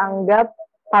mungkin kita anggap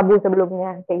tabu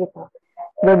sebelumnya kayak gitu.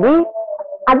 Jadi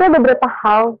ada beberapa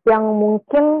hal yang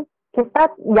mungkin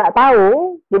kita nggak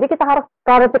tahu, jadi kita harus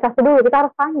klarifikasi dulu, kita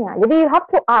harus tanya. Jadi you have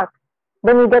to ask,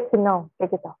 then you get to know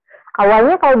kayak gitu.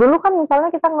 Awalnya kalau dulu kan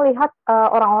misalnya kita melihat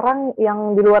orang-orang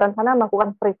yang di luar sana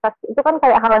melakukan free sex, itu kan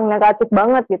kayak hal yang negatif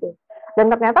banget gitu. Dan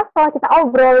ternyata setelah kita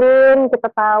obrolin, kita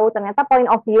tahu ternyata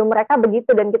point of view mereka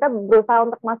begitu, dan kita berusaha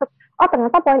untuk masuk, oh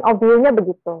ternyata point of view-nya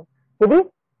begitu. Jadi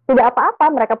tidak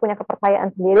apa-apa, mereka punya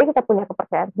kepercayaan sendiri, kita punya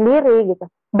kepercayaan sendiri gitu.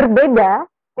 Berbeda,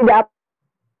 tidak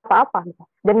apa-apa gitu.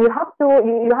 Dan you have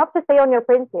to stay on your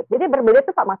principle. Jadi berbeda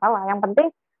itu tak masalah. Yang penting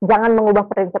jangan mengubah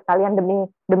prinsip kalian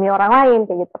demi orang lain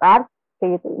kayak gitu kan.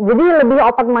 Kayak gitu. Jadi lebih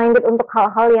open minded untuk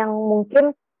hal-hal yang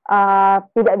mungkin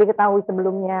tidak diketahui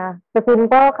sebelumnya.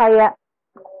 Sesimpel kayak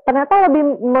ternyata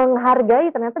lebih menghargai,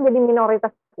 ternyata jadi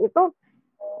minoritas itu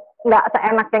nggak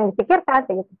seenak yang dipikirkan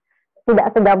kayak gitu,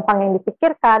 tidak segampang yang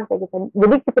dipikirkan kayak gitu.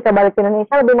 Jadi ketika balik ke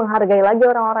Indonesia lebih menghargai lagi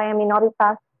orang-orang yang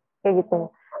minoritas kayak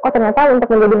gitu. Oh ternyata untuk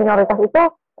menjadi minoritas itu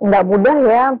nggak mudah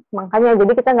ya, makanya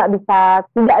jadi kita nggak bisa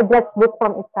tidak judge book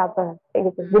from each other kayak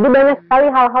gitu. Jadi banyak sekali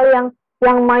hal-hal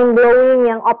yang mind blowing,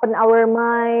 yang open our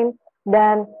mind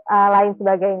dan lain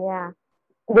sebagainya.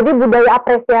 Jadi budaya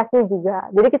apresiasi juga.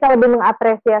 Jadi kita lebih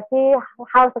mengapresiasi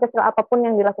hal sekecil apapun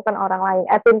yang dilakukan orang lain.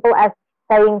 As simple as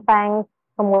saying thanks,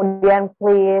 kemudian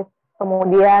please,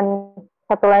 kemudian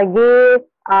satu lagi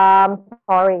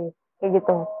sorry, kayak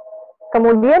gitu.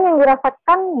 Kemudian yang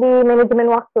dirasakan di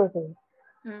manajemen waktu sih.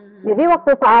 Jadi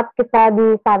waktu saat kita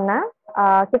di sana,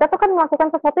 kita tuh kan melakukan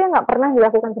sesuatu yang nggak pernah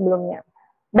dilakukan sebelumnya.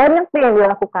 Banyak sih yang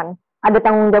dilakukan. Ada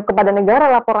tanggung jawab kepada negara,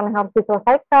 laporan yang harus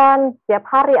diselesaikan setiap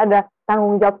hari, ada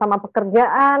tanggung jawab sama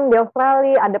pekerjaan di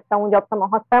Australia, ada tanggung jawab sama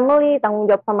host family, tanggung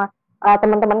jawab sama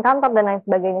teman-teman kantor dan lain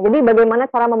sebagainya. Jadi bagaimana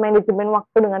cara memanajemen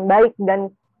waktu dengan baik dan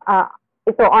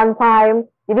itu on time.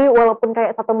 Jadi walaupun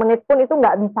kayak 1 menit pun itu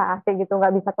nggak bisa kayak gitu,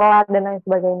 nggak bisa telat dan lain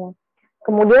sebagainya.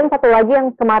 Kemudian satu lagi yang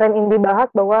kemarin Indi bahas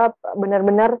bahwa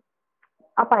benar-benar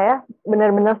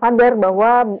sadar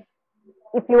bahwa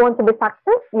if you want to be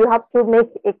success, you have to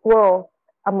make equal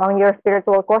among your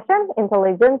spiritual quotient,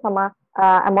 intelligence, sama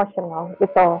emotional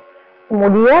gitu.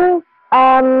 Kemudian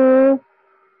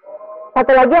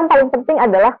satu lagi yang paling penting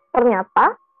adalah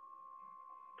ternyata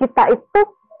kita itu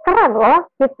keren loh,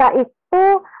 kita itu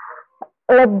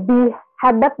lebih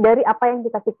hebat dari apa yang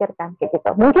kita pikirkan kayak gitu.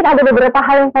 Mungkin ada beberapa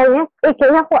hal yang kayaknya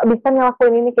aku bisa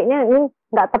ngelakuin ini, kayaknya ini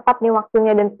nggak tepat nih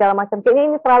waktunya dan segala macam. Kayaknya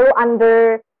ini terlalu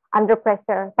under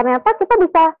pressure. Ternyata kita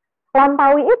bisa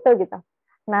lampaui itu gitu.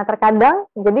 Nah, terkadang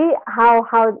jadi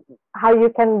how you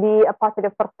can be a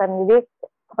positive person. Jadi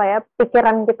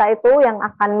pikiran kita itu yang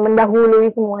akan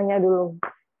mendahului semuanya dulu.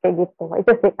 Kayak gitu.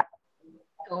 Itu sih, Kak.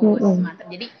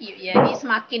 Mantap. Jadi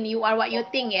semakin you are what you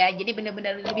think ya. Jadi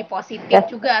benar-benar lebih positif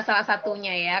juga salah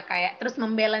satunya ya. Kayak terus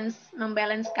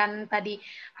membalancekan tadi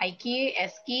IQ,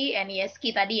 SQ, and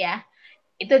ESQ tadi ya.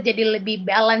 Itu jadi lebih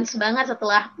balance banget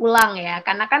setelah pulang ya.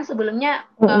 Karena kan sebelumnya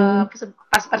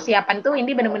pas persiapan tuh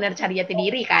ini benar-benar cari jati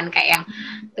diri kan, kayak yang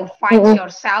to find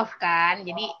yourself kan.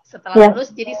 Jadi setelah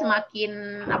lulus jadi semakin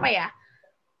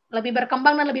lebih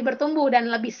berkembang dan lebih bertumbuh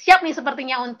dan lebih siap nih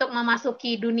sepertinya untuk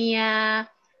memasuki dunia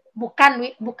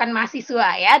bukan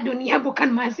mahasiswa ya, dunia bukan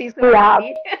mahasiswa.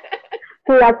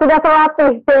 Iya, sudah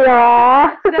terlatih ya.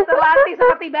 Sudah terlatih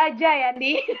seperti baja ya,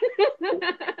 Di.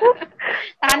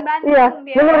 Tahan banting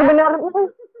dia. Benar-benar.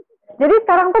 Jadi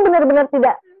sekarang tuh benar-benar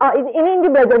tidak. Ini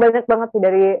belajar banyak banget sih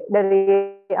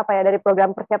dari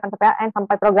program persiapan PPAN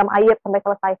sampai program AYEP sampai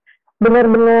selesai.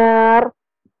 Benar-benar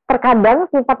terkadang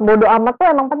sifat bodo amat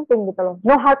tuh emang penting gitu loh.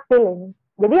 No hard feelings.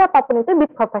 Jadi apapun itu be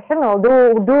professional,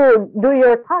 do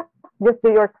your task, just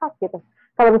do your task gitu.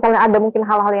 Kalau misalnya ada mungkin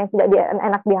hal-hal yang tidak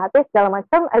enak di hati segala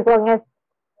macam, as long as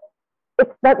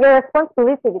it's not your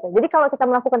responsibility gitu. Jadi kalau kita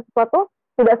melakukan sesuatu,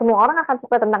 tidak semua orang akan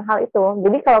suka tentang hal itu.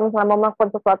 Jadi kalau misalnya mau melakukan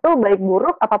sesuatu, baik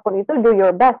buruk apapun itu, do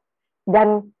your best.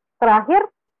 Dan terakhir,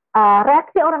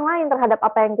 reaksi orang lain terhadap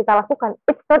apa yang kita lakukan,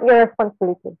 it's not your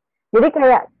responsibility. Jadi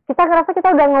kayak kita ngerasa kita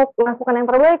udah melakukan yang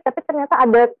terbaik, tapi ternyata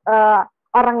ada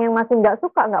orang yang masih nggak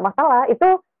suka, nggak masalah.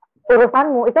 Itu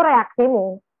urusanmu, itu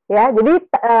reaksimu, ya. Jadi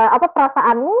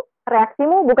perasaanmu,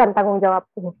 reaksimu bukan tanggung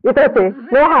jawabmu. Itu sih,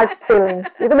 no hard feelings.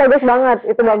 Itu bagus banget,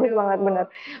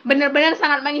 benar. Benar-benar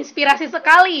sangat menginspirasi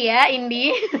sekali ya,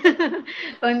 Indi.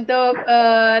 Untuk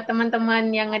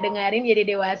teman-teman yang ngedengerin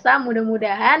jadi dewasa,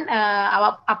 mudah-mudahan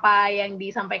apa yang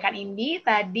disampaikan Indi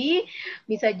tadi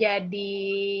bisa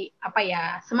jadi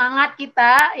semangat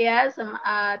kita ya,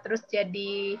 terus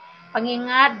jadi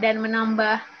pengingat dan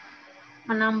menambah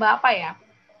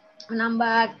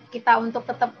kita untuk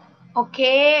tetap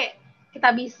oke,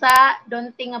 kita bisa,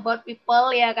 don't think about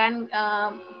people ya kan,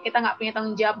 kita nggak punya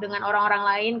tanggung jawab dengan orang-orang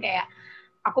lain, kayak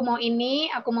aku mau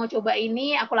ini, aku mau coba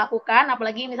ini, aku lakukan,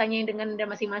 apalagi misalnya dengan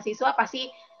masih mahasiswa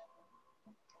pasti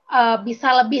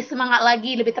bisa lebih semangat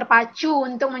lagi, lebih terpacu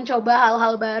untuk mencoba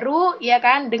hal-hal baru, ya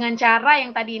kan, dengan cara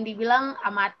yang tadi Indi bilang,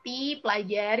 amati,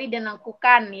 pelajari, dan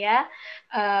lakukan, ya.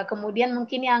 Kemudian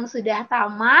mungkin yang sudah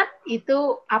tamat,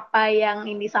 itu apa yang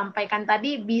Indi sampaikan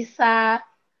tadi bisa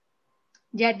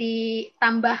jadi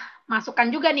tambah masukan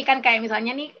juga nih kan, kayak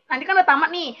misalnya nih, nanti kan udah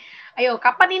tamat nih, ayo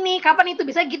kapan itu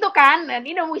bisa gitu kan, dan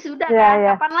ini udah wisuda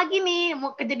kan, kapan lagi nih,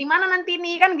 mau kerja di mana nanti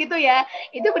nih kan gitu ya.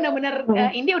 Itu benar-benar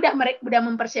Indi udah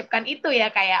mempersiapkan itu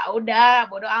ya, kayak udah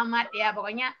bodo amat ya,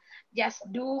 pokoknya just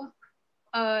do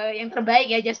yang terbaik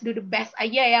ya, just do the best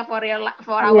aja ya for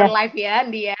our life ya,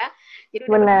 Indi ya. Jadi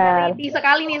udah ready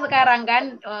sekali nih sekarang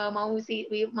kan, mau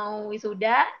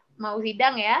wisuda, mau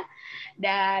sidang ya,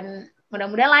 dan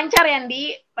mudah-mudahan lancar ya,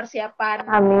 Andi, persiapan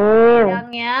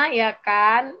sidangnya ya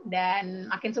kan,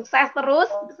 dan makin sukses terus,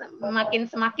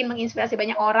 semakin menginspirasi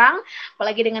banyak orang,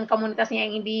 apalagi dengan komunitasnya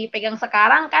yang dipegang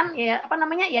sekarang kan, ya apa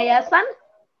namanya, yayasan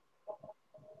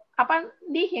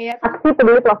Aksi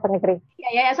Peduli Pelosok Negeri.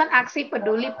 Ya, Yayasan Aksi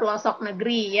Peduli Pelosok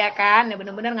Negeri ya kan, ya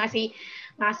benar-benar ngasih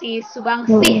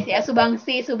sumbangsi ya,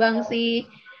 sumbangsi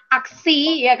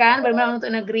aksi ya kan, benar-benar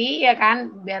untuk negeri ya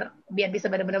kan, biar bisa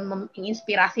benar-benar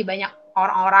menginspirasi banyak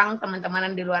orang-orang,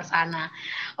 teman-teman di luar sana.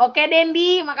 Oke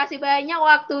Dendi, makasih banyak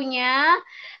waktunya.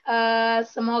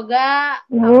 Semoga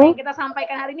apa yang kita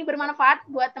sampaikan hari ini bermanfaat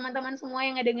buat teman-teman semua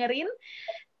yang ngedengerin,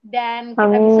 dan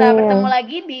kita bisa bertemu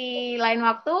lagi di lain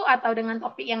waktu atau dengan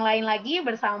topik yang lain lagi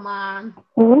bersama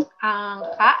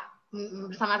Kak,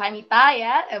 bersama saya Mita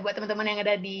ya, buat teman-teman yang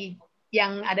ada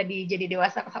di Jadi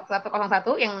Dewasa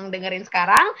 101 yang dengerin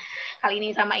sekarang. Kali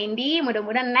ini sama Indi,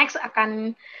 mudah-mudahan next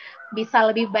akan bisa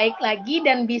lebih baik lagi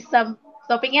dan bisa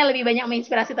topiknya lebih banyak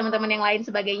menginspirasi teman-teman yang lain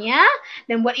sebagainya.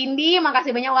 Dan buat Indi,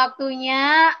 makasih banyak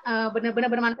waktunya,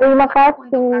 benar-benar bermanfaat. Terima kasih.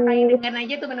 Untuk kakak yang dengerin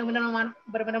aja tuh benar-benar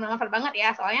bermanfaat banget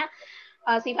ya, soalnya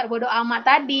sifat bodo amat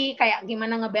tadi, kayak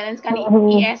gimana ngebalancekan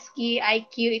ISQ,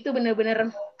 IQ itu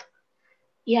benar-benar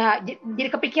ya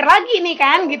jadi kepikir lagi nih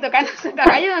kan gitu kan,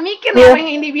 kakaknya mikir apa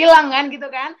yang Indi bilang kan gitu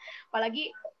kan,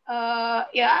 apalagi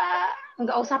ya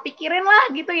nggak usah pikirin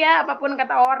lah gitu ya apapun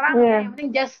kata orang, yang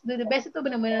penting just do the best. Itu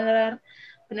benar-benar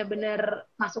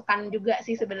masukan juga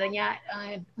sih sebenarnya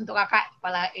untuk kakak,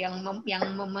 kepala yang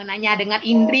menanya dengan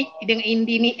Indi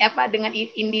nih dengan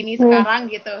Indi nih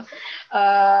sekarang gitu.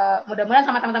 Mudah-mudahan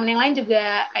sama teman-teman yang lain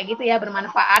juga kayak gitu ya,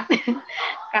 bermanfaat.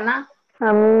 Karena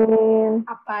amin,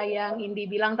 apa yang Indi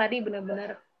bilang tadi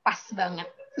benar-benar pas banget.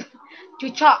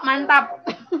 Cucok, mantap.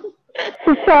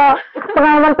 Cucok,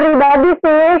 pengalaman pribadi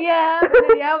sih. Iya,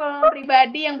 benar ya, pengalaman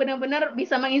pribadi yang benar-benar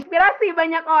bisa menginspirasi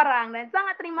banyak orang. Dan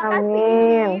sangat terima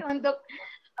kasih untuk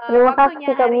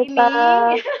waktunya hari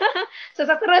ini.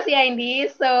 Sukses terus ya Indi.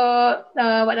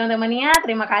 Buat teman-temannya,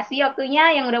 terima kasih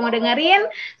waktunya yang udah mau dengerin.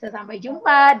 Sampai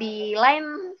jumpa di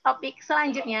lain topik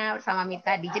selanjutnya bersama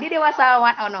Mita di Jadi Dewasa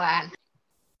One on One.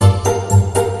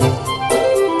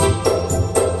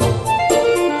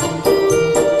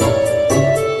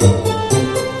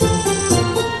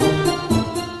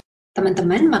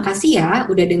 Teman-teman, makasih ya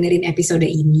udah dengerin episode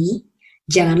ini.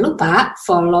 Jangan lupa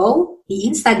follow di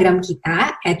Instagram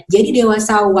kita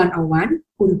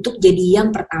 @jadidewasa101 untuk jadi yang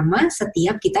pertama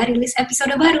setiap kita rilis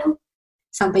episode baru.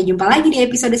 Sampai jumpa lagi di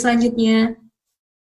episode selanjutnya.